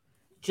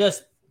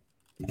just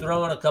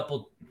throwing a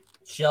couple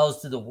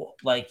shells to the wall,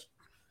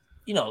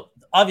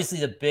 obviously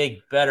the big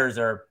bettors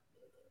are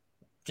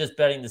just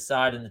betting the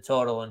side and the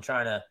total and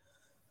trying to,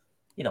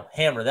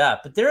 hammer that.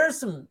 But there are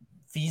some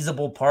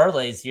feasible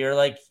parlays here.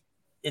 Like,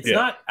 it's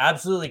not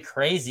absolutely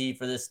crazy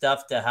for this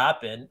stuff to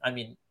happen. I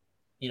mean,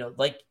 you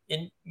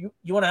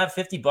want to have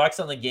 $50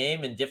 on the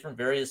game in different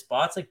various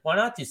spots. Like, why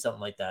not do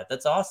something like that?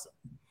 That's awesome.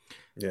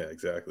 Yeah,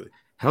 exactly.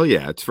 Hell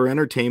yeah, it's for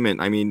entertainment.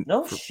 I mean,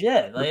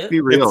 shit. Let's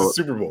be real. It's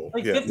the Super Bowl.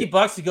 Like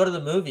 $50 to go to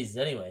the movies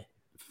anyway.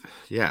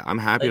 Yeah, I'm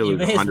happy to lose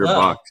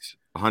 $100.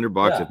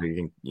 $100 if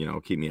you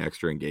can, keep me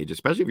extra engaged,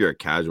 especially if you're a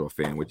casual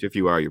fan, which if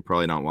you are, you're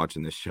probably not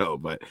watching this show,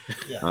 but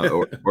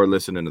or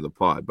listening to the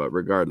pod. But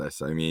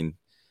regardless, I mean,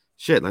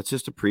 shit, let's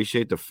just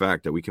appreciate the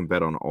fact that we can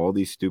bet on all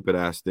these stupid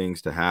ass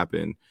things to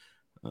happen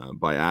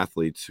by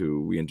athletes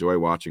who we enjoy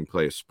watching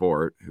play a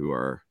sport, who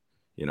are,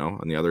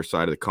 on the other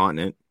side of the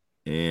continent,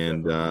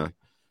 and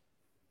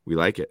we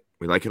like it.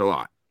 We like it a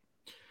lot.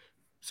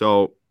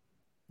 So,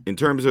 in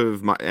terms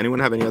of anyone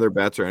have any other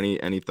bets or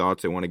any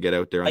thoughts they want to get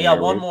out there? I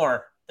got one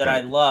more that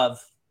I love,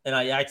 and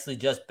I actually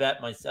just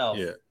bet myself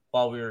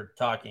while we were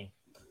talking.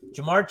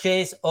 Jamar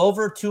Chase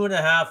over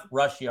 2.5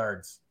 rush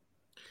yards.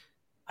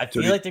 I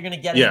feel like they're going to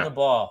get him the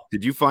ball.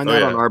 Did you find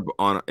that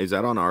on is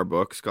that on our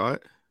book,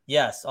 Scott?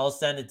 Yes, I'll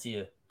send it to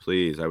you.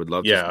 Please, I would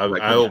love to. Yeah,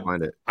 I'll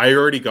find it. I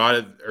already got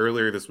it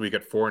earlier this week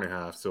at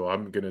 4.5, so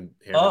I'm going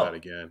to hammer that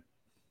again.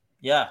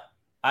 Yeah,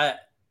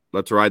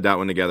 let's ride that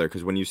one together,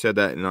 because when you said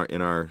that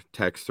in our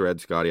text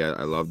thread, Scotty,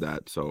 I love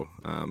that. So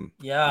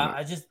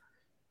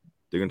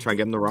they're gonna try and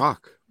get him the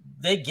rock.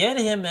 They get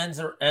him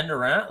end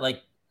around.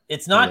 Like,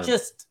 it's not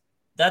just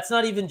that's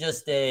not even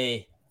just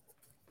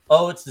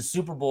it's the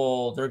Super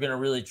Bowl, they're gonna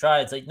really try.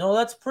 It's like, no,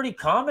 that's pretty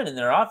common in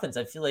their offense.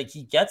 I feel like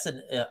he gets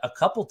a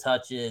couple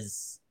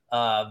touches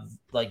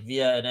like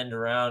via an end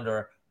around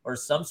or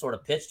some sort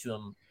of pitch to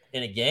him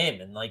in a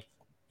game, and like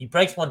he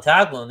breaks one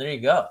tackle and there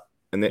you go.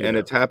 And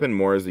it's happened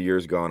more as the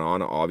year's gone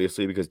on,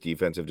 obviously, because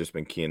defense have just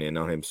been keying in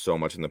on him so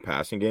much in the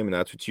passing game, and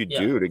that's what you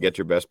do to get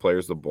your best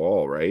players the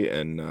ball, right?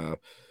 And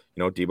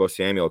Deebo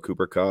Samuel,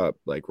 Cooper Kupp,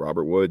 like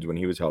Robert Woods when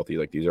he was healthy,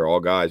 like these are all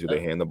guys who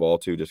they hand the ball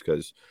to just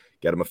because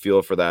get them a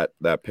feel for that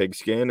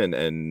pigskin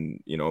and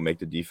make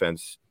the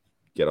defense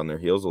get on their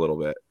heels a little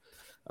bit.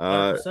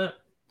 100%.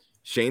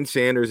 Shane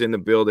Sanders in the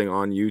building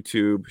on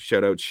YouTube.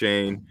 Shout out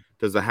Shane.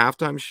 Does the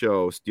halftime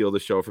show steal the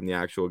show from the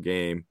actual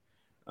game?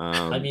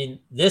 I mean,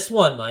 this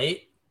one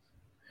might.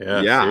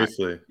 Yeah,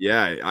 seriously.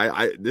 Yeah,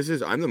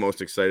 I'm the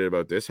most excited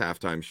about this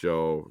halftime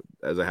show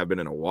as I have been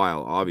in a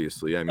while.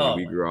 Obviously, I mean,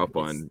 we grew up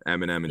on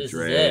Eminem and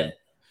Dre, and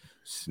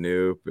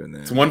Snoop, and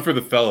then it's one for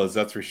the fellas,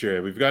 that's for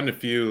sure. We've gotten a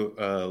few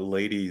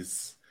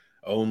ladies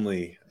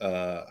only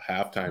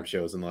halftime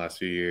shows in the last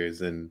few years,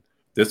 and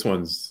this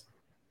one's.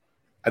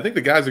 I think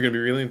the guys are going to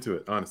be really into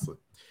it, honestly.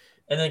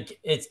 And then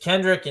it's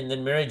Kendrick, and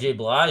then Mary J.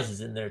 Blige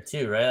is in there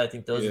too, right? I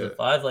think those are the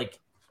five. Like.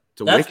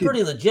 That's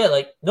pretty legit.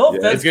 Like, no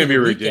offense. It's gonna be a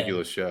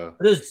ridiculous show.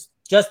 But it was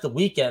just the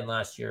weekend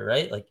last year,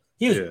 right? Like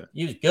he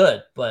was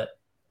good, but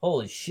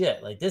holy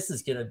shit! Like this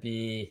is gonna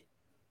be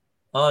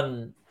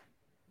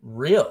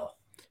unreal.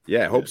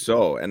 Yeah, I hope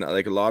so. And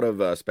like a lot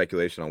of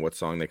speculation on what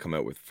song they come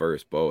out with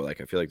first, Bo. Like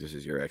I feel like this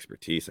is your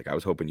expertise. Like I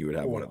was hoping you would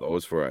have one of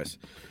those for us.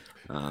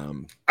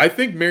 I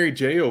think Mary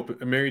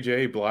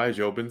J. Blige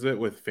opens it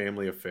with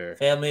 "Family Affair."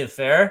 Family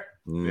Affair.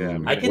 Yeah,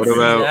 I can see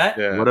that.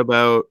 Yeah. What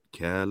about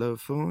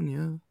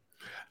California?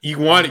 You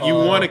want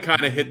to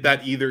kind of hit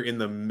that either in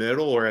the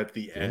middle or at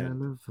the end.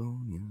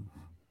 California.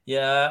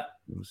 Yeah.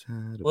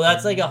 Well,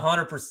 that's like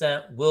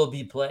 100% will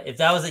be played. If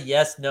that was a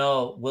yes,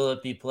 no, will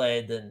it be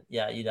played? Then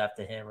yeah, you'd have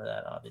to hammer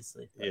that,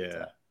 obviously.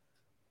 But,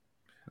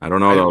 I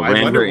don't know though.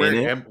 I wonder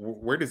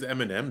where does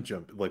Eminem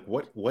jump? Like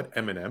what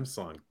Eminem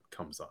song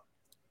comes up?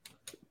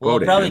 Well,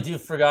 we'll probably do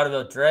 "Forgot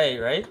About Dre,"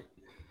 right?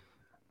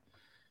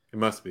 It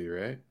must be,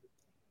 right?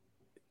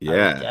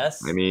 Yeah,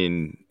 I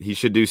mean, he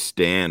should do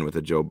Stan with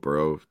a Joe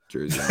Burrow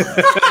jersey.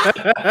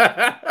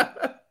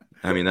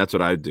 I mean, that's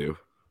what I'd do.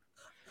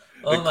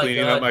 Like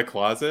cleaning up my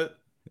closet,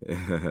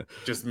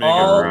 just make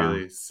it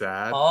really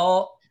sad.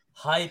 All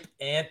hype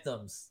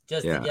anthems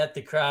just to get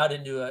the crowd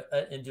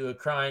into a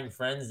crying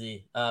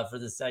frenzy for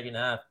the second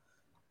half.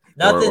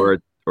 Nothing,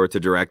 or to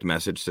direct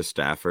message to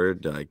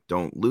Stafford, like,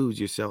 don't lose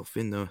yourself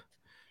in the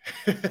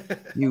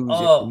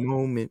music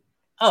moment.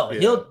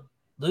 He'll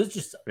lose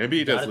just maybe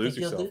he does lose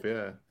yourself.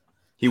 Yeah,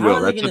 he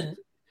will.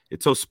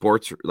 It's so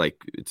sports,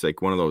 like it's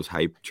like one of those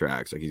hype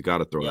tracks. Like he's got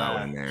to throw that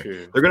one in there.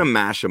 True. They're gonna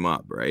mash him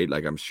up, right?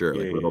 Like I'm sure,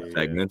 like little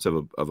segments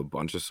of a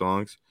bunch of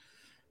songs.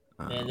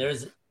 And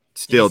there's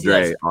still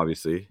Dre,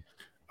 obviously.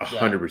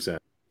 100%.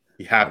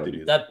 You have to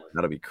do that.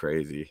 That'll be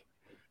crazy.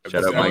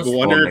 Shout out Mike. I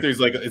wonder if there's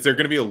like, is there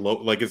gonna be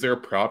is there a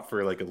prop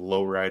for like a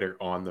low rider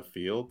on the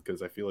field?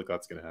 Because I feel like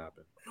that's gonna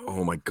happen.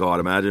 Oh my god!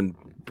 Imagine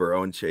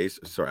Burrow and Chase.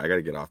 Sorry, I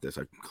gotta get off this.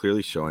 I'm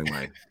clearly showing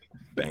my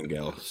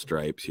Bengal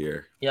stripes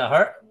here.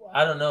 Yeah,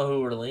 I don't know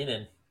who we're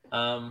leaning.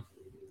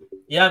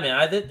 Yeah, man,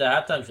 I think the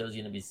halftime show is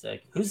gonna be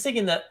sick. Who's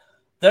thinking that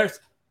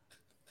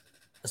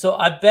So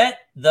I bet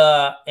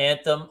the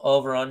anthem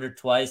over under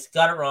twice.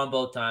 Got it wrong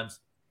both times.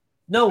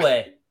 No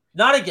way.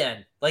 Not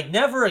again. Like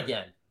never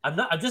again.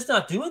 I'm just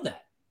not doing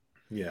that.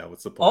 Yeah,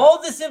 what's the point?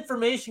 All this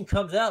information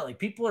comes out. Like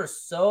people are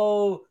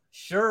so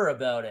sure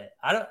about it.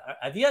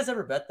 Have you guys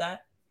ever bet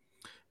that?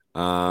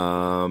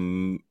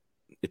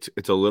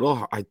 It's a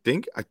little. I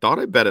thought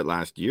I bet it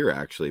last year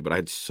actually, but I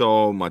had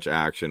so much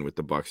action with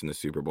the Bucks in the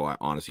Super Bowl. I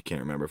honestly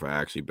can't remember if I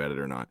actually bet it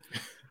or not.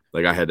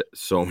 Like I had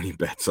so many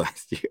bets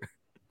last year.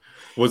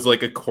 Was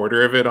like a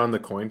quarter of it on the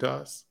coin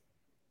toss?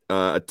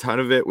 A ton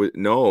of it was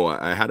no.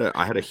 I had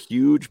a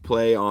huge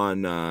play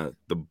on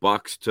the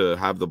Bucks to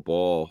have the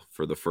ball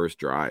for the first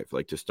drive,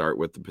 like to start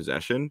with the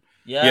possession.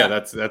 Yeah,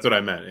 that's what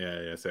I meant.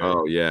 Yeah. Sorry.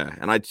 Oh yeah,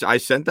 and I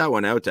sent that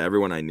one out to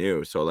everyone I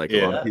knew. So like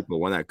a lot of people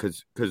won that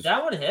because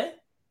that one hit.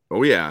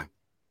 Oh yeah.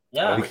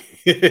 Yeah.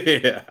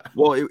 Yeah.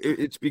 Well,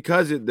 it's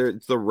because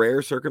it's the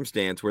rare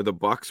circumstance where the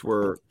Bucks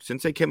were,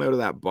 since they came out of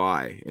that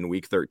bye in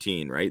week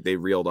 13, right? They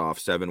reeled off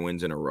 7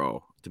 wins in a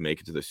row to make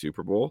it to the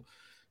Super Bowl.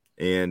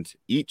 And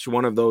each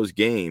one of those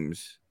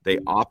games, they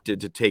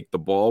opted to take the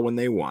ball when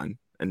they won.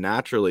 And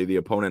naturally, the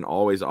opponent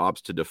always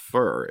opts to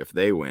defer if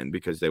they win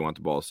because they want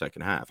the ball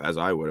second half, as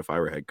I would if I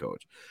were head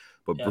coach.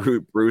 But yeah.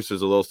 Bruce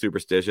was a little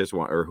superstitious,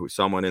 or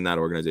someone in that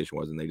organization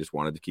was, and they just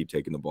wanted to keep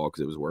taking the ball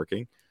because it was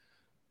working.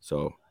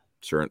 So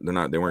sure, they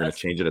weren't going to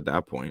change it at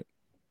that point.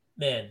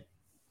 Man,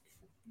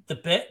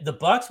 the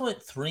Bucks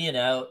went 3 and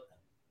out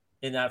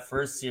in that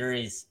first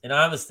series, and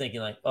I was thinking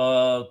like,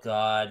 oh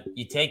god,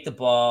 you take the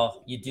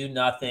ball, you do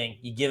nothing,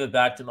 you give it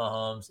back to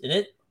Mahomes,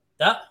 and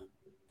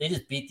they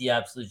just beat the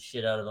absolute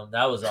shit out of them.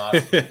 That was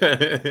awesome.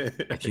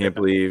 I can't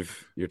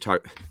believe you're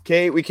talking.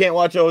 Kate, we can't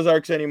watch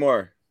Ozarks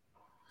anymore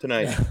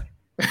tonight.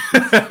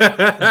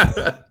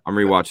 I'm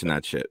rewatching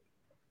that shit.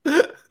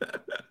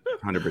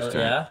 100%.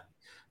 Yeah.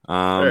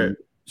 Right.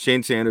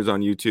 Shane Sanders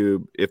on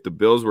YouTube. If the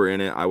Bills were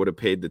in it, I would have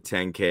paid the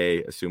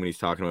 $10K, assuming he's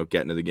talking about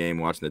getting to the game,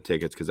 watching the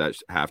tickets, because that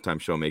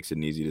halftime show makes it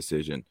an easy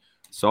decision.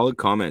 Solid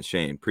comment,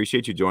 Shane.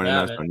 Appreciate you joining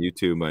us on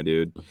YouTube, my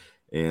dude.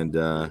 And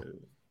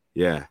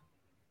yeah.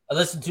 I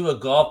listened to a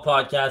golf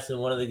podcast, and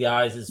one of the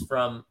guys is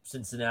from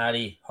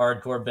Cincinnati,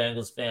 hardcore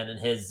Bengals fan, and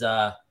he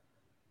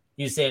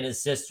was saying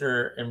his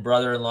sister and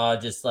brother-in-law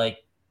just like,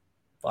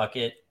 fuck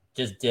it,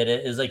 just did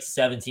it. It was like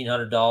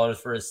 $1,700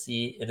 for a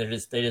seat, and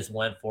they just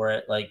went for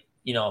it. Like,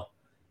 you know,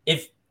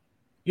 if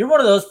you're one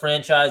of those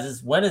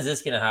franchises, when is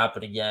this going to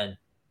happen again?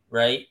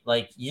 Right?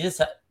 Like, you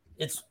just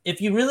if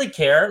you really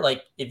care,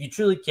 like if you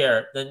truly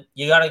care, then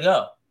you got to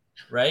go.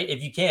 Right?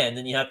 If you can,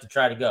 then you have to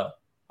try to go,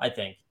 I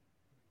think.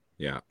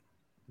 Yeah.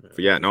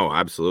 Yeah, no,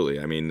 absolutely.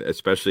 I mean,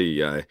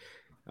 especially, I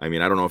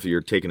don't know if you're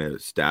taking a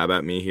stab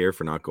at me here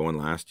for not going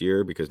last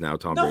year because now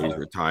Tom Brady's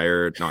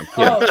retired. No, I'm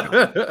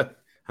kidding.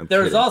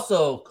 There was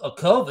also a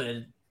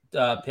COVID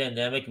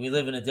pandemic. We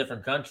live in a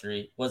different country.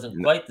 It wasn't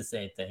quite the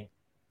same thing.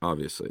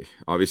 Obviously,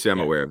 I'm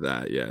aware of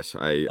that. Yes,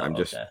 I'm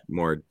just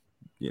more,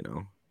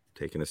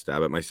 taking a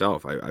stab at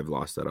myself. I've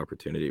lost that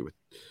opportunity with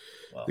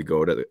the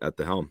GOAT at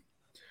the helm.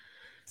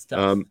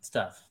 It's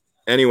tough.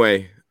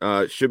 Anyway,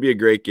 should be a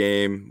great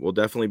game. We'll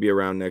definitely be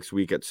around next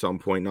week at some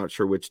point. Not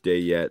sure which day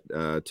yet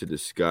to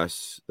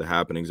discuss the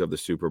happenings of the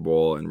Super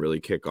Bowl and really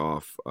kick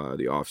off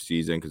the off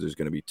season because there's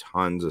going to be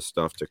tons of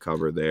stuff to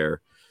cover there.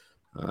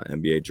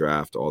 NBA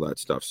draft, all that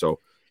stuff. So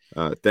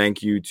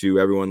thank you to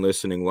everyone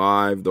listening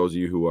live. Those of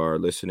you who are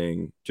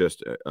listening,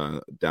 just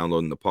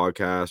downloading the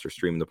podcast or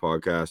streaming the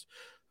podcast.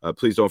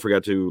 Please don't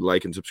forget to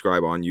like and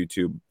subscribe on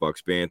YouTube,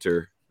 Bucks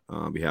Banter.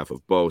 On behalf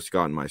of Bo,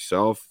 Scott, and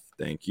myself,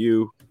 thank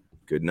you.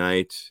 Good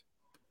night.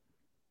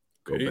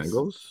 Go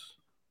Bengals.